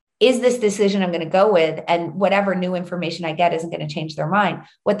 is this decision I'm going to go with? And whatever new information I get isn't going to change their mind.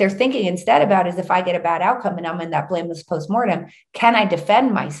 What they're thinking instead about is, if I get a bad outcome and I'm in that blameless postmortem, can I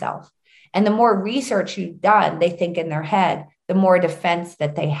defend myself? And the more research you've done, they think in their head, the more defense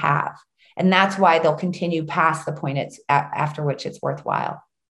that they have. And that's why they'll continue past the point after which it's worthwhile.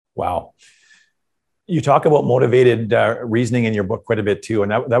 Wow. You talk about motivated reasoning in your book quite a bit too.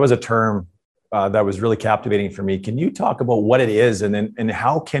 And that was a term that was really captivating for me. Can you talk about what it is and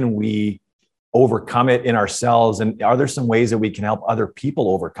how can we overcome it in ourselves? And are there some ways that we can help other people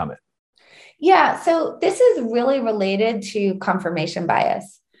overcome it? Yeah, so this is really related to confirmation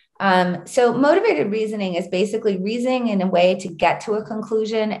bias. So motivated reasoning is basically reasoning in a way to get to a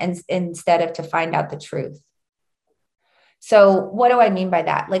conclusion and instead of to find out the truth. So what do I mean by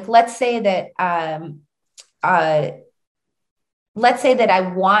that? Like, let's say that I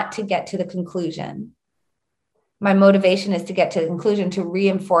want to get to the conclusion. My motivation is to get to the conclusion to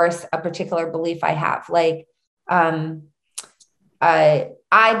reinforce a particular belief I have. Like, I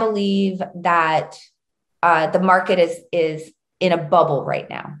believe that the market is in a bubble right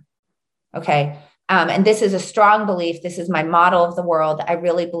now. Okay. And this is a strong belief. This is my model of the world. I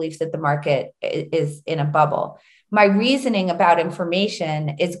really believe that the market is in a bubble. My reasoning about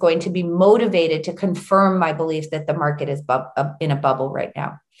information is going to be motivated to confirm my belief that the market is in a bubble right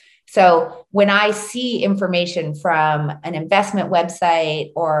now. So when I see information from an investment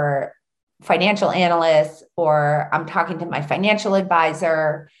website or financial analyst, or I'm talking to my financial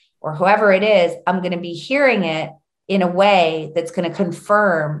advisor or whoever it is, I'm going to be hearing it in a way that's going to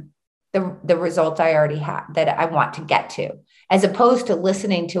confirm the result I already have that I want to get to, as opposed to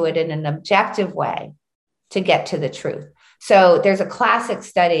listening to it in an objective way to get to the truth. So there's a classic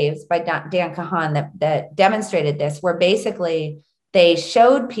study by Dan Kahan that demonstrated this, where basically they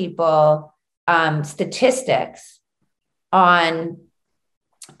showed people statistics on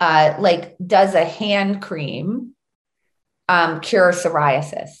like, does a hand cream cure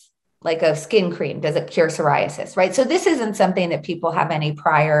psoriasis? Like a skin cream, does it cure psoriasis, right? So this isn't something that people have any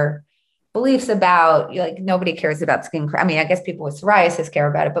prior beliefs about. Like, nobody cares about skin cream. I mean, I guess people with psoriasis care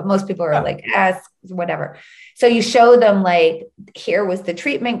about it, but most people are like, whatever. So you show them, like, here was the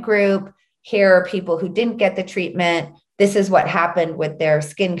treatment group. Here are people who didn't get the treatment. This is what happened with their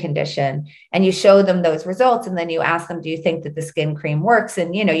skin condition. And you show them those results. And then you ask them, do you think that the skin cream works?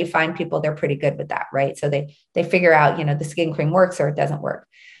 And, you find people, they're pretty good with that, right? So they figure out, the skin cream works or it doesn't work.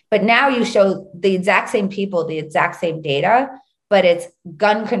 But now you show the exact same people, the exact same data, but it's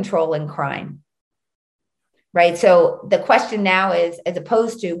gun control and crime, right? So the question now is, as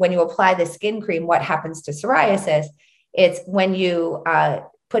opposed to when you apply the skin cream, what happens to psoriasis? It's when you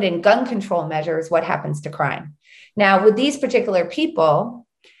put in gun control measures, what happens to crime? Now, with these particular people,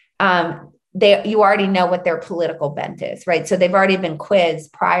 you already know what their political bent is, right? So they've already been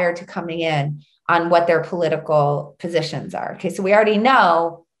quizzed prior to coming in on what their political positions are. Okay, so we already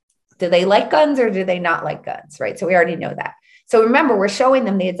know, do they like guns or do they not like guns, right? So we already know that. So remember, we're showing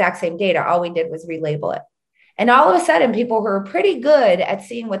them the exact same data. All we did was relabel it. And all of a sudden, people who are pretty good at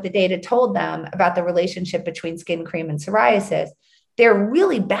seeing what the data told them about the relationship between skin cream and psoriasis, they're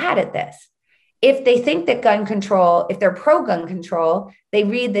really bad at this. If they think that gun control, if they're pro-gun control, they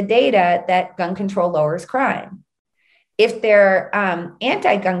read the data that gun control lowers crime. If they're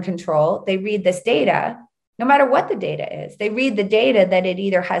anti-gun control, they read this data, no matter what the data is. They read the data that it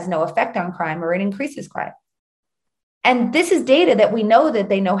either has no effect on crime or it increases crime. And this is data that we know that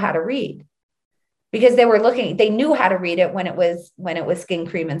they know how to read, because they knew how to read it when it was skin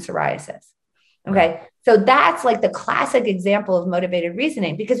cream and psoriasis. Okay. So that's like the classic example of motivated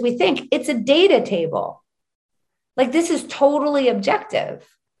reasoning, because we think it's a data table. Like, this is totally objective.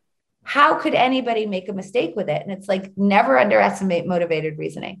 How could anybody make a mistake with it? And it's like, never underestimate motivated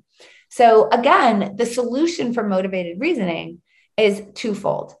reasoning. So again, the solution for motivated reasoning is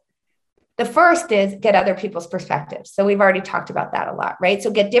twofold. The first is get other people's perspectives. So we've already talked about that a lot, right?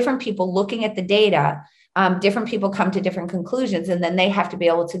 So get different people looking at the data. Different people come to different conclusions, and then they have to be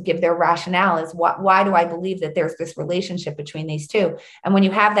able to give their rationale as why do I believe that there's this relationship between these two? And when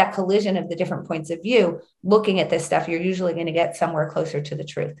you have that collision of the different points of view, looking at this stuff, you're usually going to get somewhere closer to the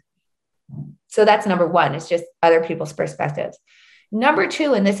truth. So that's number one, it's just other people's perspectives. Number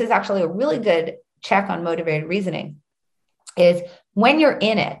two, and this is actually a really good check on motivated reasoning, is when you're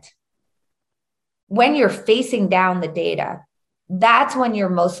in it, when you're facing down the data, that's when you're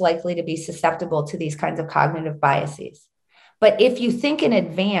most likely to be susceptible to these kinds of cognitive biases. But if you think in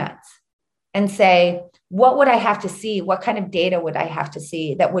advance and say, what would I have to see? What kind of data would I have to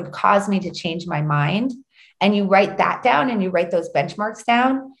see that would cause me to change my mind? And you write that down and you write those benchmarks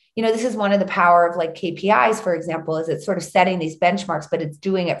down. This is one of the power of like KPIs, for example, is it's sort of setting these benchmarks, but it's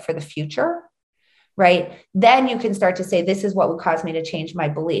doing it for the future, right? Then you can start to say, this is what would cause me to change my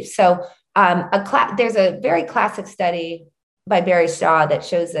beliefs. So there's a very classic study by Barry Shaw that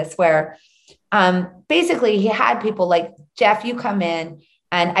shows this, where basically he had people like, Jeff, you come in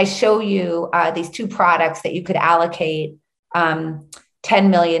and I show you these two products that you could allocate 10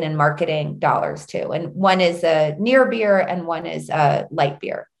 million in marketing dollars to. And one is a near beer and one is a light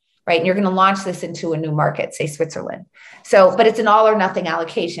beer, right? And you're going to launch this into a new market, say Switzerland. So, but it's an all or nothing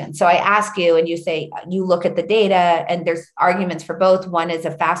allocation. So I ask you and you say, you look at the data and there's arguments for both. One is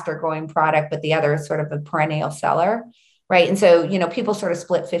a faster growing product, but the other is sort of a perennial seller. Right. And so, people sort of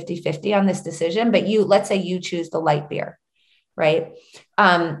split 50-50 on this decision, but let's say you choose the light beer. Right.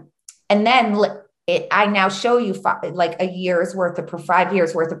 And then I now show you like 5 years worth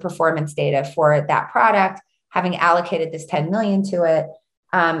of performance data for that product, having allocated this 10 million to it.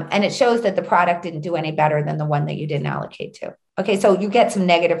 And it shows that the product didn't do any better than the one that you didn't allocate to. Okay. So you get some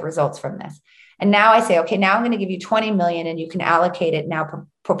negative results from this. And now I say, okay, now I'm going to give you 20 million and you can allocate it now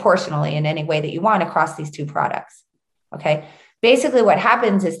proportionally in any way that you want across these two products. Okay. Basically what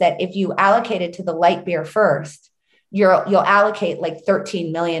happens is that if you allocate it to the light beer first, you'll allocate like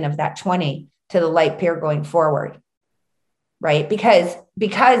 13 million of that 20 to the light beer going forward. Right. Because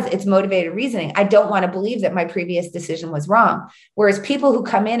it's motivated reasoning. I don't want to believe that my previous decision was wrong. Whereas people who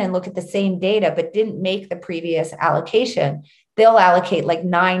come in and look at the same data, but didn't make the previous allocation, they'll allocate like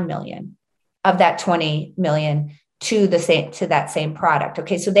 9 million of that 20 million to that same product.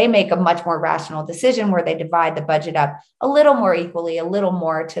 Okay. So they make a much more rational decision where they divide the budget up a little more equally, a little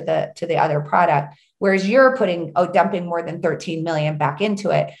more to the other product. Whereas you're dumping more than 13 million back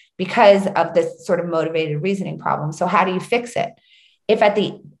into it because of this sort of motivated reasoning problem. So how do you fix it? If at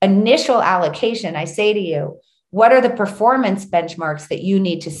the initial allocation, I say to you, what are the performance benchmarks that you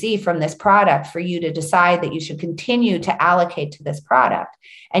need to see from this product for you to decide that you should continue to allocate to this product?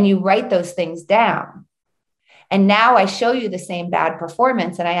 And you write those things down. And now I show you the same bad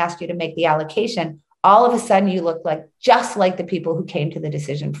performance and I ask you to make the allocation. All of a sudden you look just like the people who came to the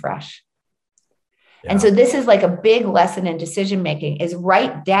decision fresh. Yeah. And so this is like a big lesson in decision-making, is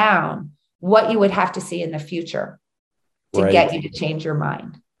write down what you would have to see in the future to get you to change your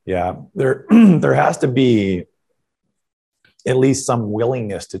mind. Yeah. There has to be at least some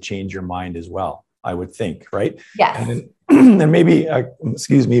willingness to change your mind as well, I would think, right? Yes. And maybe,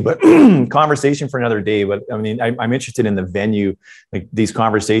 excuse me, but conversation for another day. But I mean, I'm interested in the venue. Like these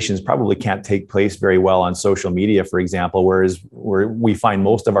conversations probably can't take place very well on social media, for example, where we find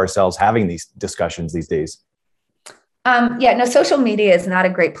most of ourselves having these discussions these days. Social media is not a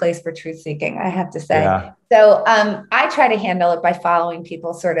great place for truth seeking, I have to say. Yeah. So I try to handle it by following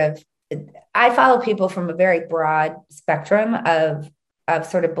people I follow people from a very broad spectrum of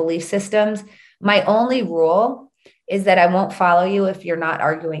sort of belief systems. My only rule is that I won't follow you if you're not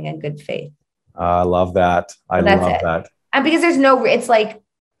arguing in good faith. I love that. I love that. And because it's like,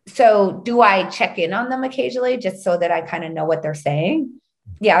 so do I check in on them occasionally just so that I kind of know what they're saying?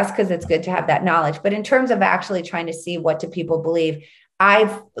 Yes, because it's good to have that knowledge. But in terms of actually trying to see what do people believe,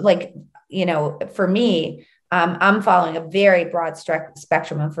 for me, I'm following a very broad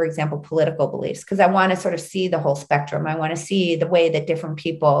spectrum of, for example, political beliefs, because I want to sort of see the whole spectrum. I want to see the way that different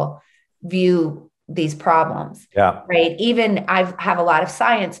people view these problems. Yeah. Right. Even I have a lot of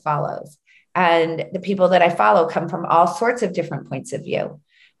science follows, and the people that I follow come from all sorts of different points of view.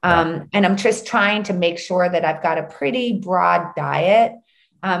 And I'm just trying to make sure that I've got a pretty broad diet.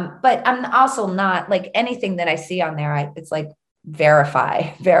 But I'm also not like anything that I see on there. It's like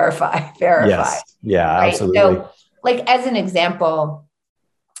verify. Yes. Yeah, right? Absolutely. So like, as an example,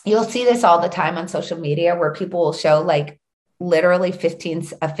 you'll see this all the time on social media where people will show like literally a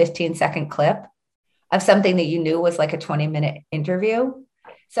 15-second clip of something that you knew was like a 20-minute interview.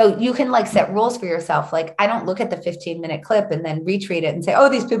 So you can like set rules for yourself. Like, I don't look at the 15-minute clip and then retweet it and say, oh,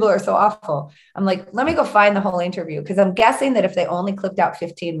 these people are so awful. I'm like, let me go find the whole interview. Because I'm guessing that if they only clipped out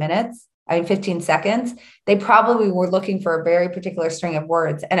 15 seconds, they probably were looking for a very particular string of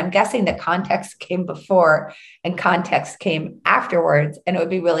words. And I'm guessing that context came before and context came afterwards. And it would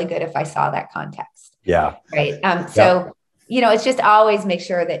be really good if I saw that context. Yeah. Right. So, it's just always make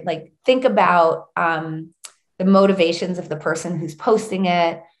sure that like, think about the motivations of the person who's posting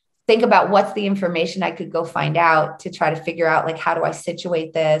it. Think about what's the information I could go find out to try to figure out, like, how do I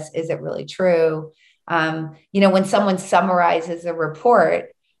situate this? Is it really true? When someone summarizes a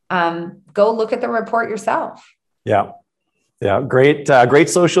report, go look at the report yourself. Yeah. Yeah. Great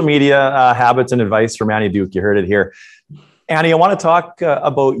social media habits and advice from Annie Duke. You heard it here. Annie, I want to talk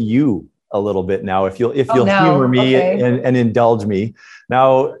about you a little bit now, if you'll humor me and indulge me.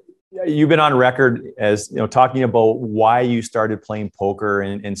 Now, you've been on record as talking about why you started playing poker,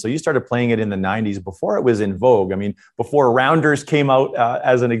 and so you started playing it in the 90s before it was in vogue. I mean, before Rounders came out,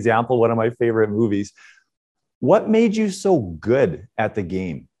 as an example, one of my favorite movies. What made you so good at the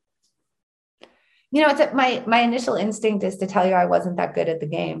game? It's my initial instinct is to tell you I wasn't that good at the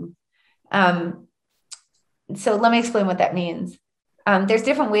game. So let me explain what that means. There's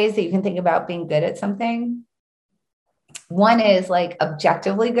different ways that you can think about being good at something. One is like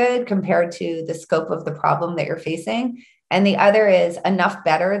objectively good compared to the scope of the problem that you're facing. And the other is enough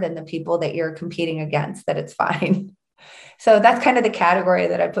better than the people that you're competing against that it's fine. So that's kind of the category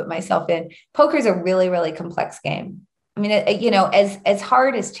that I put myself in. Poker is a really, really complex game. I mean, as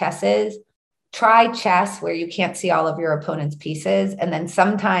hard as chess is, try chess where you can't see all of your opponent's pieces. And then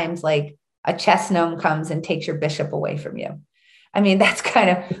sometimes like a chess gnome comes and takes your bishop away from you. I mean, that's kind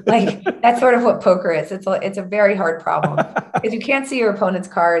of like, that's sort of what poker is. It's a very hard problem because you can't see your opponent's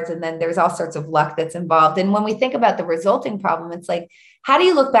cards. And then there's all sorts of luck that's involved. And when we think about the resulting problem, it's like, how do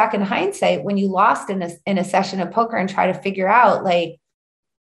you look back in hindsight when you lost in a session of poker and try to figure out, like,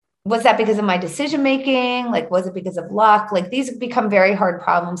 was that because of my decision-making? Like, was it because of luck? Like, these become very hard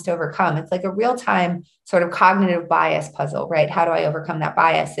problems to overcome. It's like a real-time sort of cognitive bias puzzle, right? How do I overcome that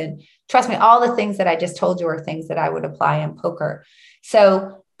bias? And trust me, all the things that I just told you are things that I would apply in poker.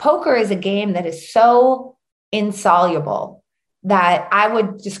 So poker is a game that is so insoluble that I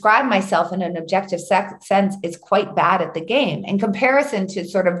would describe myself in an objective sense as quite bad at the game. In comparison to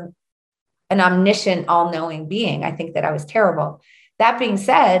sort of an omniscient, all-knowing being, I think that I was terrible. That being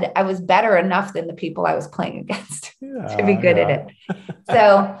said, I was better enough than the people I was playing against to be good at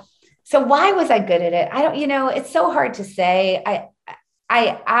it. So why was I good at it? I don't, it's so hard to say.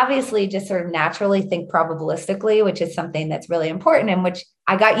 I obviously just sort of naturally think probabilistically, which is something that's really important and which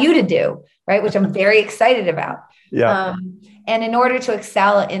I got you to do, right? Which I'm very excited about. Yeah. And in order to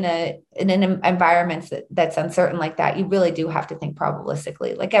excel in an environment that's uncertain like that, you really do have to think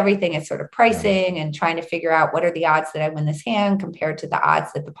probabilistically. Like everything is sort of pricing and trying to figure out what are the odds that I win this hand compared to the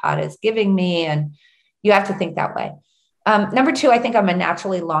odds that the pot is giving me. And you have to think that way. Number two, I think I'm a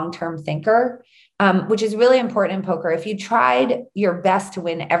naturally long-term thinker, which is really important in poker. If you tried your best to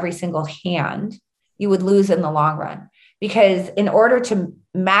win every single hand, you would lose in the long run, because in order to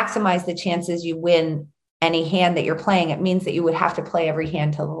maximize the chances you win any hand that you're playing, it means that you would have to play every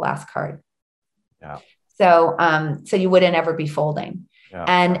hand till the last card. Yeah. So you wouldn't ever be folding. Yeah.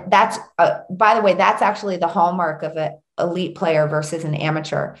 And that's, by the way, that's actually the hallmark of an elite player versus an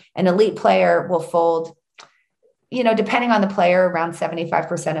amateur. An elite player will fold, depending on the player, around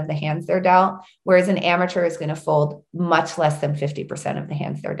 75% of the hands they're dealt, whereas an amateur is going to fold much less than 50% of the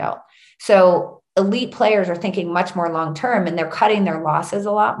hands they're dealt. So elite players are thinking much more long-term, and they're cutting their losses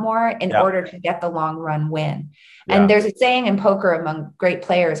a lot more in order to get the long run win. Yeah. And there's a saying in poker among great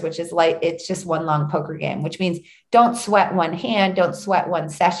players, which is like, it's just one long poker game, which means don't sweat one hand, don't sweat one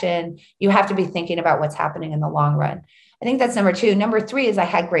session. You have to be thinking about what's happening in the long run. I think that's number two. Number three is I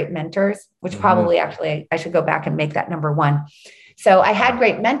had great mentors, which probably actually I should go back and make that number one. So I had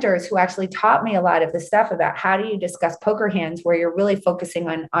great mentors who actually taught me a lot of the stuff about how do you discuss poker hands where you're really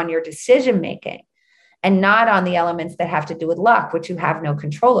focusing on your decision-making and not on the elements that have to do with luck, which you have no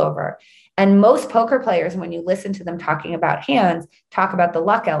control over. And most poker players, when you listen to them talking about hands, talk about the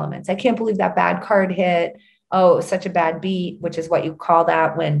luck elements. I can't believe that bad card hit. Oh, it was such a bad beat, which is what you call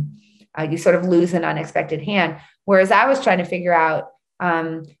that when you sort of lose an unexpected hand. Whereas I was trying to figure out,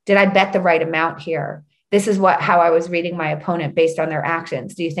 did I bet the right amount here? This is how I was reading my opponent based on their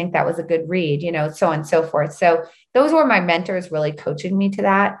actions. Do you think that was a good read? So on and so forth. So those were my mentors really coaching me to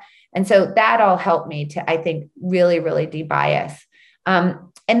that. And so that all helped me to, I think, really, really de-bias.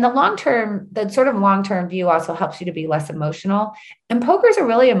 And the sort of long-term view also helps you to be less emotional. And poker is a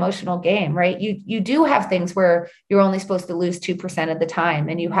really emotional game, right? You do have things where you're only supposed to lose 2% of the time,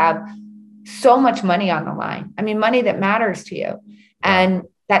 and you have so much money on the line. I mean, money that matters to you. And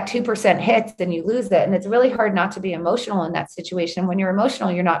that 2% hits, then you lose it. And it's really hard not to be emotional in that situation. When you're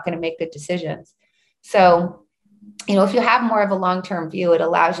emotional, you're not going to make good decisions. So, if you have more of a long-term view, it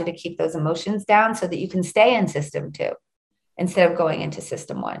allows you to keep those emotions down so that you can stay in system two instead of going into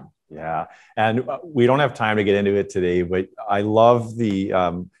system one. Yeah. And we don't have time to get into it today, but I love the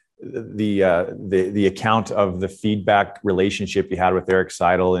the account of the feedback relationship you had with Eric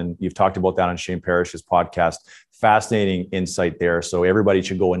Seidel, and you've talked about that on Shane Parrish's podcast. Fascinating insight there. So everybody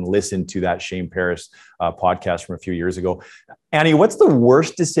should go and listen to that Shane Parrish podcast from a few years ago. Annie, what's the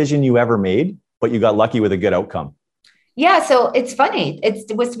worst decision you ever made, but you got lucky with a good outcome? Yeah, so it's funny.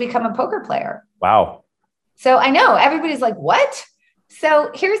 It was to become a poker player. Wow. So I know everybody's like, what?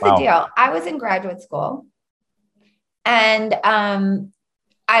 So here's the deal. I was in graduate school, and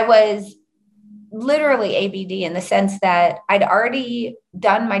I was literally ABD in the sense that I'd already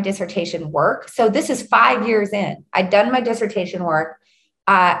done my dissertation work. So this is 5 years in. I'd done my dissertation work.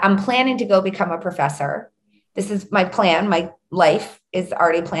 I'm planning to go become a professor. This is my plan. My life is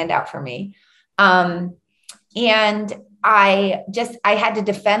already planned out for me. And I had to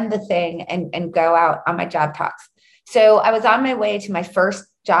defend the thing and go out on my job talks. So I was on my way to my first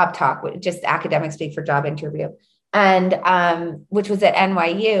job talk, just academic speak for job interview, and which was at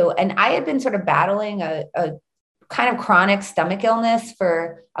NYU. And I had been sort of battling a kind of chronic stomach illness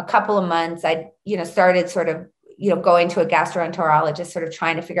for a couple of months. I, started sort of, going to a gastroenterologist, sort of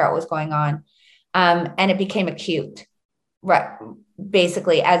trying to figure out what was going on. And it became acute, right?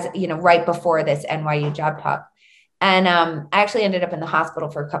 Basically, as right before this NYU job talk. And I actually ended up in the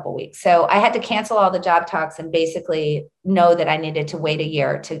hospital for a couple of weeks. So I had to cancel all the job talks and basically know that I needed to wait a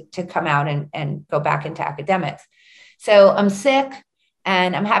year to come out and go back into academics. So I'm sick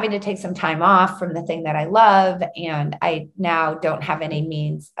and I'm having to take some time off from the thing that I love. And I now don't have any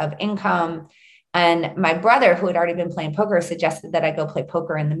means of income. And my brother, who had already been playing poker, suggested that I go play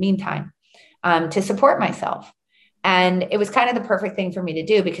poker in the meantime to support myself. And it was kind of the perfect thing for me to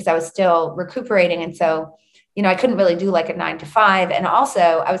do because I was still recuperating. And so, I couldn't really do like a 9 to 5. And also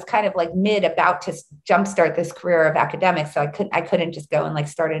I was kind of like about to jumpstart this career of academics. So I couldn't just go and like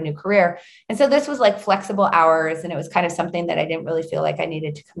start a new career. And so this was like flexible hours. And it was kind of something that I didn't really feel like I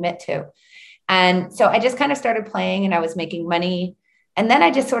needed to commit to. And so I just kind of started playing and I was making money. And then I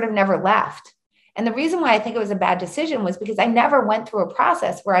just sort of never left. And the reason why I think it was a bad decision was because I never went through a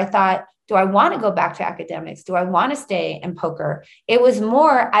process where I thought, do I want to go back to academics? Do I want to stay in poker? It was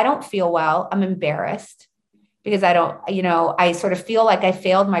more, I don't feel well. I'm embarrassed because I sort of feel like I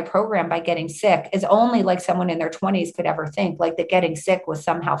failed my program by getting sick, as only like someone in their 20s could ever think, like that getting sick was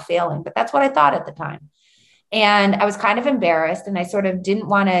somehow failing. But that's what I thought at the time. And I was kind of embarrassed and I sort of didn't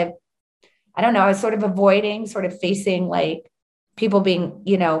want to, I was sort of avoiding sort of facing like people being,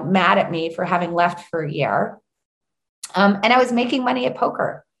 mad at me for having left for a year. And I was making money at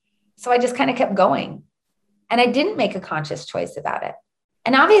poker. So I just kind of kept going and I didn't make a conscious choice about it.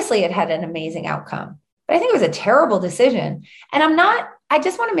 And obviously it had an amazing outcome, but I think it was a terrible decision. And I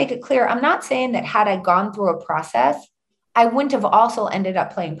just want to make it clear. I'm not saying that had I gone through a process, I wouldn't have also ended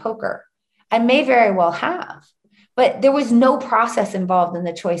up playing poker. I may very well have, but there was no process involved in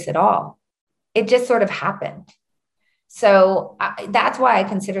the choice at all. It just sort of happened. So that's why I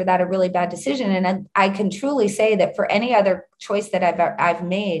consider that a really bad decision. And I can truly say that for any other choice that I've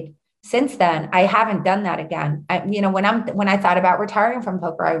made since then, I haven't done that again. When I thought about retiring from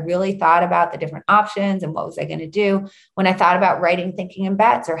poker, I really thought about the different options and what was I going to do. When I thought about writing, thinking, and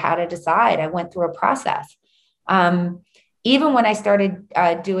bets or how to decide, I went through a process. Even when I started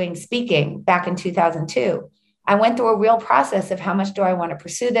doing speaking back in 2002, I went through a real process of how much do I want to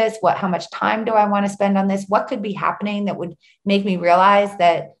pursue this? How much time do I want to spend on this? What could be happening that would make me realize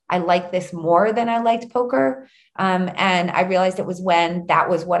that I like this more than I liked poker? And I realized it was when that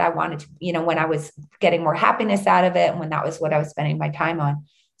was what I wanted to, when I was getting more happiness out of it and when that was what I was spending my time on.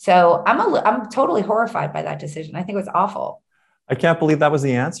 So I'm totally horrified by that decision. I think it was awful. I can't believe that was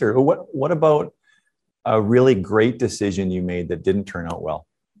the answer. What about a really great decision you made that didn't turn out well?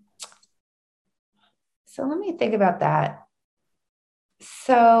 So let me think about that. There's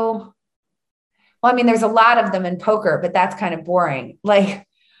a lot of them in poker, but that's kind of boring. Like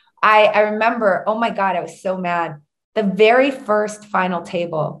I remember, oh my God, I was so mad. The very first final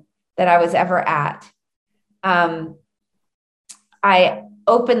table that I was ever at, I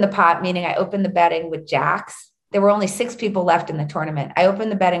opened the pot, meaning I opened the betting with jacks. There were only 6 people left in the tournament. I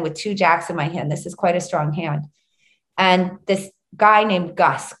opened the betting with 2 jacks in my hand. This is quite a strong hand. And this guy named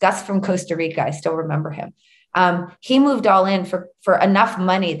Gus from Costa Rica, I still remember him. He moved all in for enough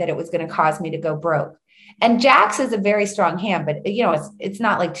money that it was going to cause me to go broke. And jacks is a very strong hand, but it's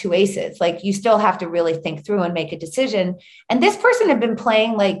not like 2 aces. Like you still have to really think through and make a decision. And this person had been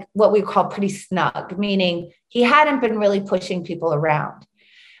playing like what we call pretty snug, meaning he hadn't been really pushing people around.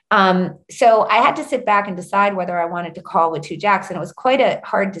 So I had to sit back and decide whether I wanted to call with 2 jacks. And it was quite a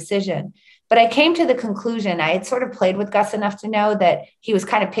hard decision. But I came to the conclusion, I had sort of played with Gus enough to know that he was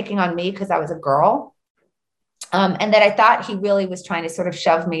kind of picking on me because I was a girl. And that I thought he really was trying to sort of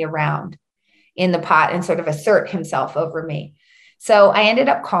shove me around in the pot and sort of assert himself over me. So I ended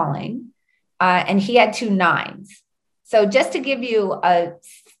up calling, and he had 2 nines. So just to give you a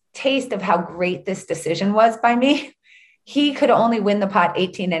taste of how great this decision was by me, he could only win the pot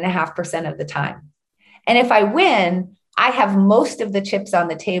 18.5% of the time. And if I win, I have most of the chips on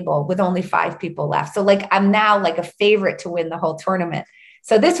the table with only 5 people left. So like I'm now like a favorite to win the whole tournament.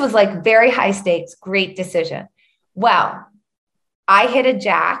 So this was like very high stakes, great decision. Well, I hit a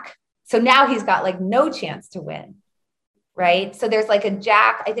jack. So now he's got like no chance to win, right? So there's like a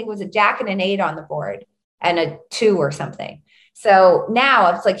jack, I think it was a jack and an 8 on the board and a 2 or something. So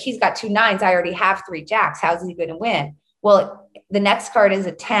now it's like he's got 2 nines. I already have 3 jacks. How's he going to win? Well, the next card is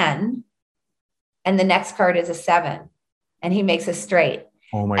a 10 and the next card is a 7 and he makes a straight.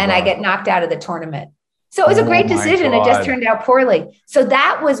 Oh my and God. I get knocked out of the tournament. So it was a great decision. It just turned out poorly. So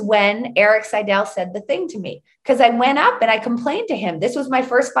that was when Erik Seidel said the thing to me, because I went up and I complained to him. This was my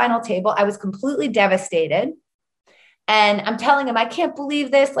first final table. I was completely devastated. And I'm telling him, I can't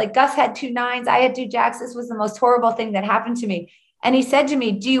believe this. Like Gus had 2 nines. I had 2 jacks. This was the most horrible thing that happened to me. And he said to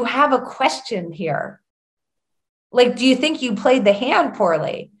me, do you have a question here? Like, do you think you played the hand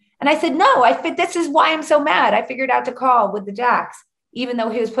poorly? And I said, no, this is why I'm so mad. I figured out to call with the jacks, even though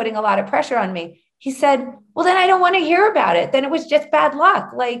he was putting a lot of pressure on me. He said, well, then I don't want to hear about it. Then it was just bad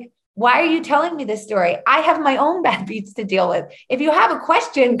luck. Like, why are you telling me this story? I have my own bad beats to deal with. If you have a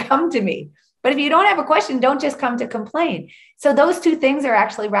question, come to me. But if you don't have a question, don't just come to complain. So those 2 things are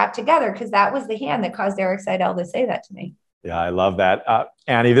actually wrapped together, because that was the hand that caused Erik Seidel to say that to me. Yeah, I love that.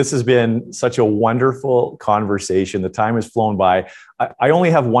 Annie, this has been such a wonderful conversation. The time has flown by. I only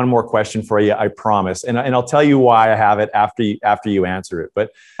have one more question for you, I promise. And I'll tell you why I have it after you answer it.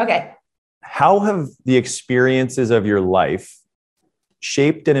 But okay. How have the experiences of your life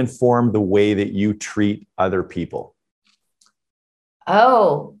shaped and informed the way that you treat other people?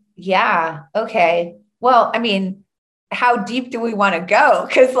 Oh, yeah. Okay. Well, I mean, how deep do we want to go?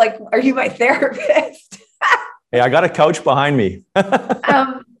 Because like, are you my therapist? Hey, I got a couch behind me.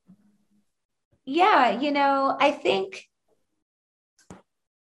 Yeah, I think,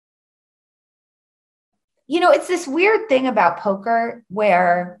 it's this weird thing about poker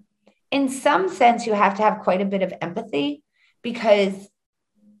where in some sense you have to have quite a bit of empathy, because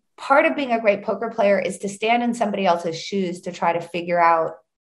part of being a great poker player is to stand in somebody else's shoes to try to figure out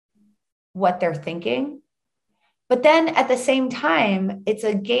what they're thinking. But then at the same time, it's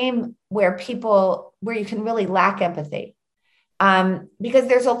a game where you can really lack empathy, because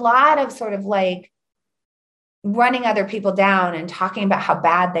there's a lot of sort of like running other people down and talking about how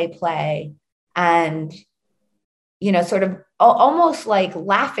bad they play and, sort of almost like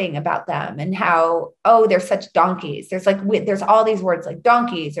laughing about them and how, oh, they're such donkeys. There's all these words like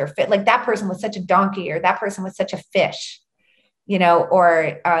donkeys or fit, like that person was such a donkey or that person was such a fish,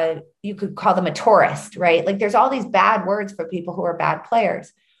 or you could call them a tourist, right? Like there's all these bad words for people who are bad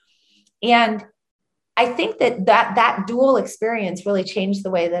players. And I think that dual experience really changed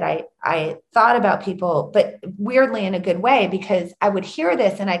the way that I thought about people, but weirdly in a good way, because I would hear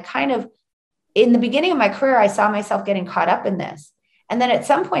this and I kind of, in the beginning of my career, I saw myself getting caught up in this. And then at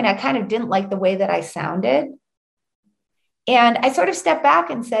some point I kind of didn't like the way that I sounded. And I sort of stepped back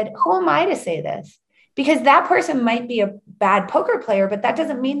and said, who am I to say this? Because that person might be a bad poker player, but that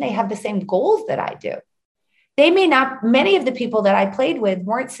doesn't mean they have the same goals that I do. They may not, many of the people that I played with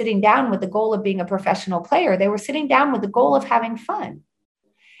weren't sitting down with the goal of being a professional player. They were sitting down with the goal of having fun.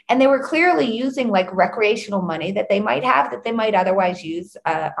 And they were clearly using like recreational money that they might have, that they might otherwise use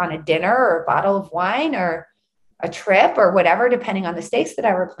on a dinner or a bottle of wine or a trip or whatever, depending on the stakes that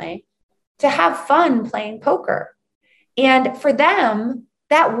I were playing, to have fun playing poker. And for them,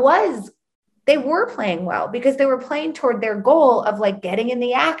 they were playing well because they were playing toward their goal of like getting in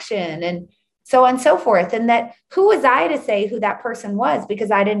the action and so on and so forth. And that, who was I to say who that person was,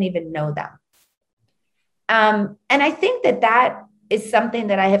 because I didn't even know them. And I think that is something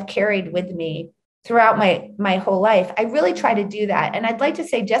that I have carried with me throughout my whole life. I really try to do that. And I'd like to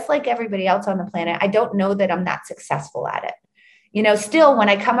say, just like everybody else on the planet, I don't know that I'm that successful at it. Still, when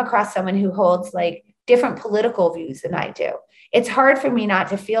I come across someone who holds like different political views than I do, it's hard for me not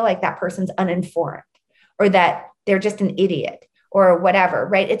to feel like that person's uninformed or that they're just an idiot or whatever,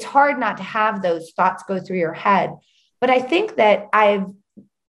 right? It's hard not to have those thoughts go through your head. But I think that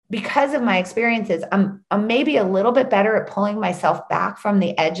because of my experiences, I'm maybe a little bit better at pulling myself back from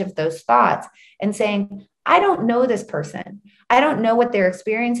the edge of those thoughts and saying, I don't know this person. I don't know what their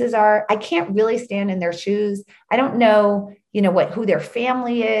experiences are. I can't really stand in their shoes. I don't know, who their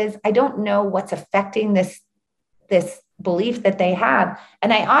family is. I don't know what's affecting this belief that they have.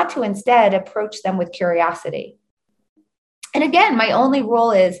 And I ought to instead approach them with curiosity And again, my only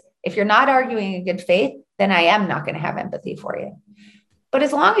rule is if you're not arguing in good faith, then I am not going to have empathy for you. But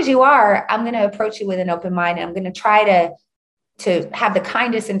as long as you are, I'm going to approach you with an open mind. And I'm going to try to have the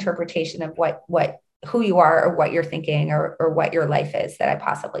kindest interpretation of who you are or what you're thinking or what your life is that I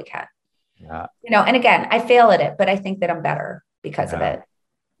possibly can. Yeah. And again, I fail at it, but I think that I'm better because of it.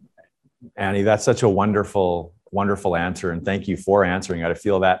 Annie, that's such a wonderful, wonderful answer. And thank you for answering it. I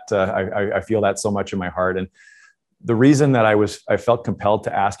feel that, I feel that so much in my heart. And the reason that I felt compelled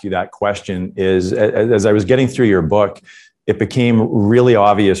to ask you that question is as I was getting through your book, it became really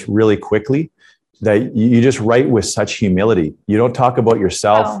obvious really quickly that you just write with such humility. You don't talk about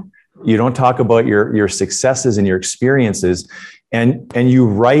yourself. Oh. You don't talk about your successes and your experiences. And you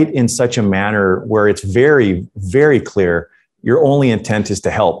write in such a manner where it's very, very clear your only intent is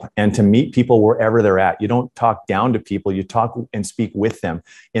to help and to meet people wherever they're at. You don't talk down to people. You talk and speak with them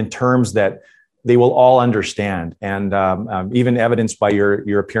in terms that they will all understand. And even evidenced by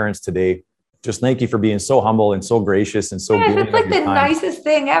your appearance today. Just thank you for being so humble and so gracious and so good. It's like the nicest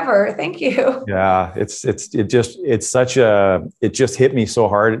thing ever. Thank you. Yeah, it just hit me so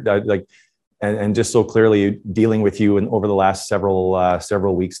hard, and just so clearly dealing with you and over the last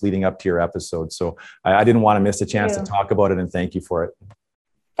several weeks leading up to your episode. So I didn't want to miss a chance to talk about it, and thank you for it.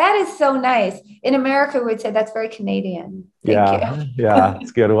 That is so nice. In America, we would say that's very Canadian. Thank you. Yeah,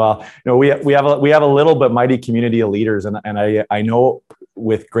 it's good. Well, we have a little but mighty community of leaders, and I know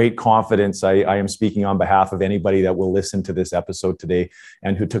with great confidence, I am speaking on behalf of anybody that will listen to this episode today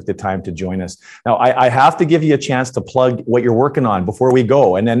and who took the time to join us. Now, I have to give you a chance to plug what you're working on before we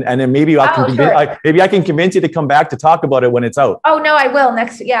go, and then maybe I can convince you to come back to talk about it when it's out. Oh no, I will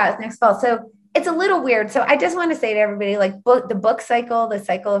next fall. So it's a little weird. So I just want to say to everybody, the book cycle, the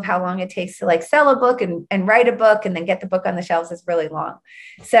cycle of how long it takes to sell a book and write a book and then get the book on the shelves is really long.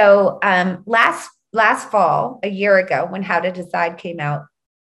 So last fall, a year ago, when How to Decide came out,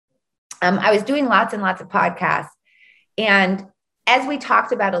 I was doing lots and lots of podcasts. And as we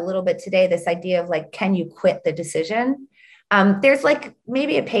talked about a little bit today, this idea of can you quit the decision? There's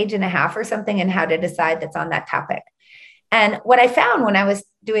maybe a page and a half or something in How to Decide that's on that topic. And what I found when I was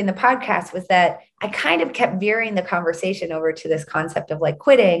doing the podcast was that I kind of kept veering the conversation over to this concept of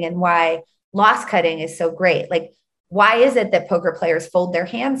quitting and why loss cutting is so great. Why is it that poker players fold their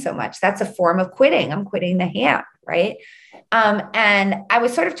hand so much? That's a form of quitting. I'm quitting the hand, right? And I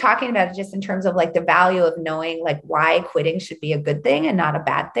was sort of talking about it just in terms of the value of knowing why quitting should be a good thing and not a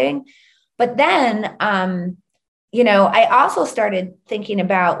bad thing. But then, I also started thinking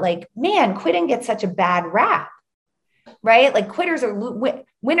about man, quitting gets such a bad rap, right? Quitters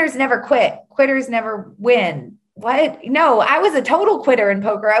winners never quit. Quitters never win. What? No, I was a total quitter in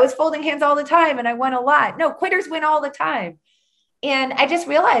poker. I was folding hands all the time and I won a lot. No, quitters win all the time. And I just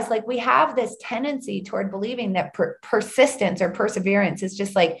realized we have this tendency toward believing that persistence or perseverance is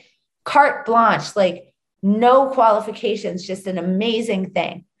just carte blanche, no qualifications, just an amazing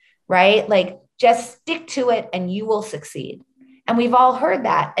thing, right? Just stick to it and you will succeed. And we've all heard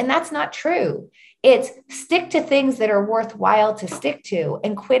that. And that's not true. It's stick to things that are worthwhile to stick to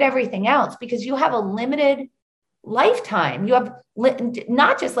and quit everything else because you have a limited lifetime. You have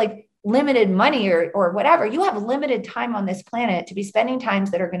not just limited money or whatever. You have limited time on this planet to be spending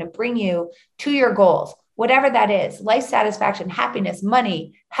times that are going to bring you to your goals, whatever that is, life satisfaction, happiness,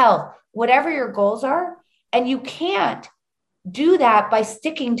 money, health, whatever your goals are. And you can't do that by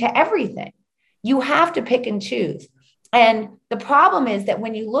sticking to everything. You have to pick and choose. And the problem is that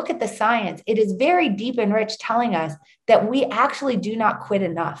when you look at the science, it is very deep and rich telling us that we actually do not quit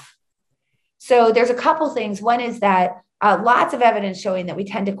enough. So there's a couple things. One is that lots of evidence showing that we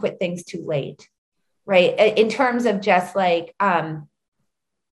tend to quit things too late, right? In terms of just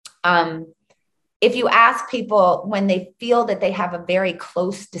if you ask people when they feel that they have a very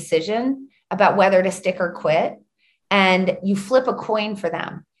close decision about whether to stick or quit, and you flip a coin for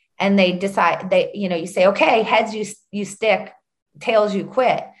them and they decide, you say, okay, heads you stick, tails you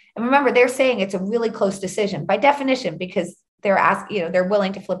quit. And remember, they're saying it's a really close decision by definition because they're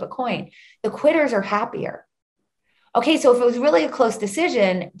willing to flip a coin. The quitters are happier. Okay, so if it was really a close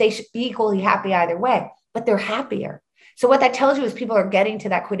decision, they should be equally happy either way, but they're happier. So what that tells you is people are getting to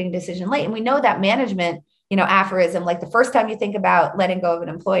that quitting decision late. And we know that management, aphorism, the first time you think about letting go of an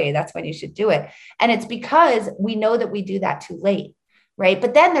employee, that's when you should do it. And it's because we know that we do that too late, right?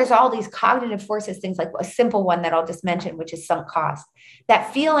 But then there's all these cognitive forces, things like a simple one that I'll just mention, which is sunk cost.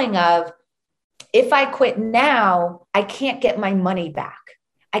 That feeling of, if I quit now, I can't get my money back.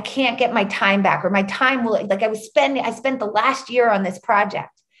 I can't get my time back, or my time will, I spent the last year on this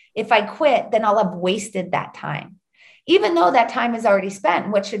project. If I quit, then I'll have wasted that time. Even though that time is already spent,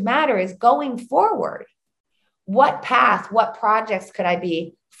 what should matter is going forward. what path, what projects could I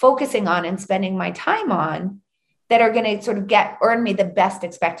be focusing on and spending my time on that are going to sort of earn me the best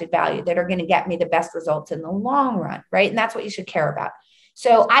expected value, that are going to get me the best results in the long run, right? And that's what you should care about.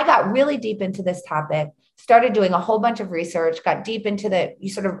 So I got really deep into this topic, started doing a whole bunch of research, got deep into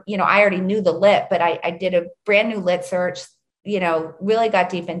I already knew the lit, but I did a brand new lit search, really got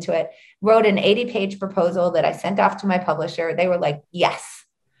deep into it, wrote an 80-page proposal that I sent off to my publisher. They were like, yes.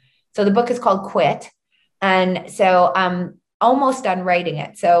 So the book is called Quit. And so I'm almost done writing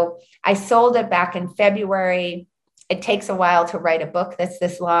it. So I sold it back in February. It takes a while to write a book that's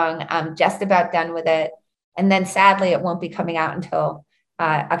this long. I'm just about done with it. And then sadly, it won't be coming out until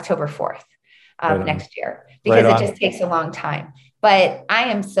October 4th of next year, because it just takes a long time. But I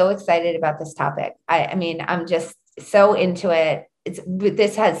am so excited about this topic. I mean, I'm just so into it.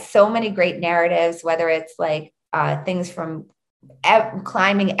 This has so many great narratives, whether it's like things from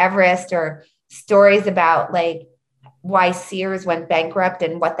climbing Everest or stories about like why Sears went bankrupt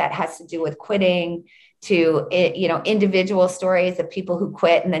and what that has to do with quitting, to individual stories of people who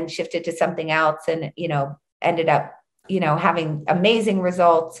quit and then shifted to something else and ended up having amazing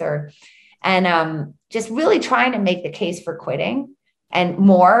results, and just really trying to make the case for quitting and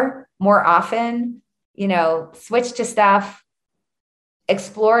more often, switch to stuff,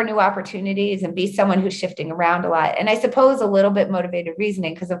 explore new opportunities, and be someone who's shifting around a lot. And I suppose a little bit motivated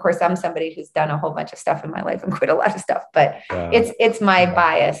reasoning, because of course I'm somebody who's done a whole bunch of stuff in my life and quit a lot of stuff, but it's my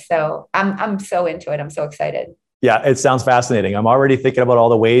bias. So I'm so into it. I'm so excited. Yeah, it sounds fascinating. I'm already thinking about all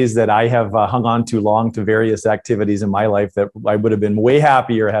the ways that I have hung on too long to various activities in my life that I would have been way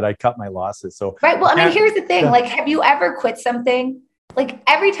happier had I cut my losses. So right. Well, I mean, here's the thing. Like, have you ever quit something? Like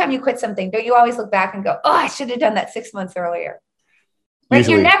every time you quit something, don't you always look back and go, oh, I should have done that 6 months earlier? Like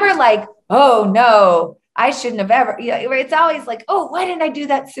you're never like, oh no, I shouldn't have ever. It's always like, oh, why didn't I do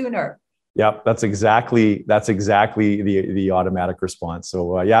that sooner? Yeah, that's exactly the automatic response.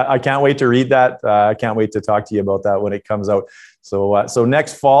 So I can't wait to read that. I can't wait to talk to you about that when it comes out. So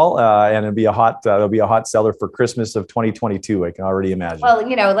next fall, and it'll be a hot seller for Christmas of 2022. I can already imagine. Well,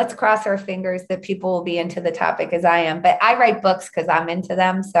 let's cross our fingers that people will be into the topic as I am. But I write books because I'm into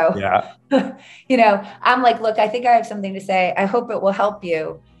them. So yeah, I'm like, look, I think I have something to say. I hope it will help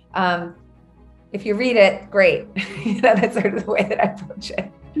you. If you read it, great. That's sort of the way that I approach it.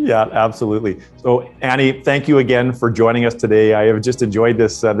 Yeah, absolutely. So Annie, thank you again for joining us today. I have just enjoyed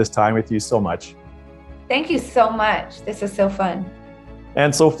this time with you so much. Thank you so much. This is so fun.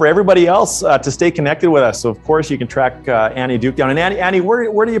 And so for everybody else to stay connected with us, so of course you can track Annie Duke down. And Annie,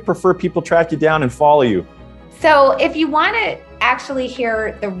 where do you prefer people track you down and follow you? So if you want to actually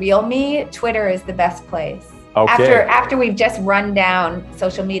hear the real me, Twitter is the best place. Okay. After we've just run down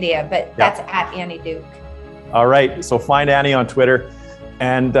social media, but that's at Annie Duke. All right. So find Annie on Twitter.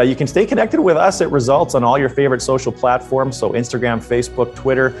 And you can stay connected with us at Results on all your favorite social platforms. So Instagram, Facebook,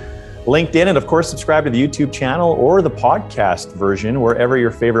 Twitter, LinkedIn, and of course, subscribe to the YouTube channel or the podcast version, wherever your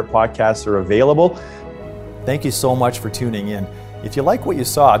favorite podcasts are available. Thank you so much for tuning in. If you like what you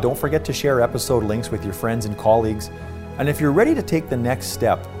saw, don't forget to share episode links with your friends and colleagues. And if you're ready to take the next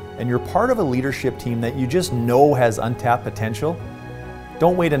step and you're part of a leadership team that you just know has untapped potential,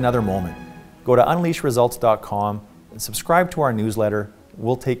 don't wait another moment. Go to unleashresults.com and subscribe to our newsletter.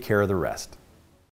 We'll take care of the rest.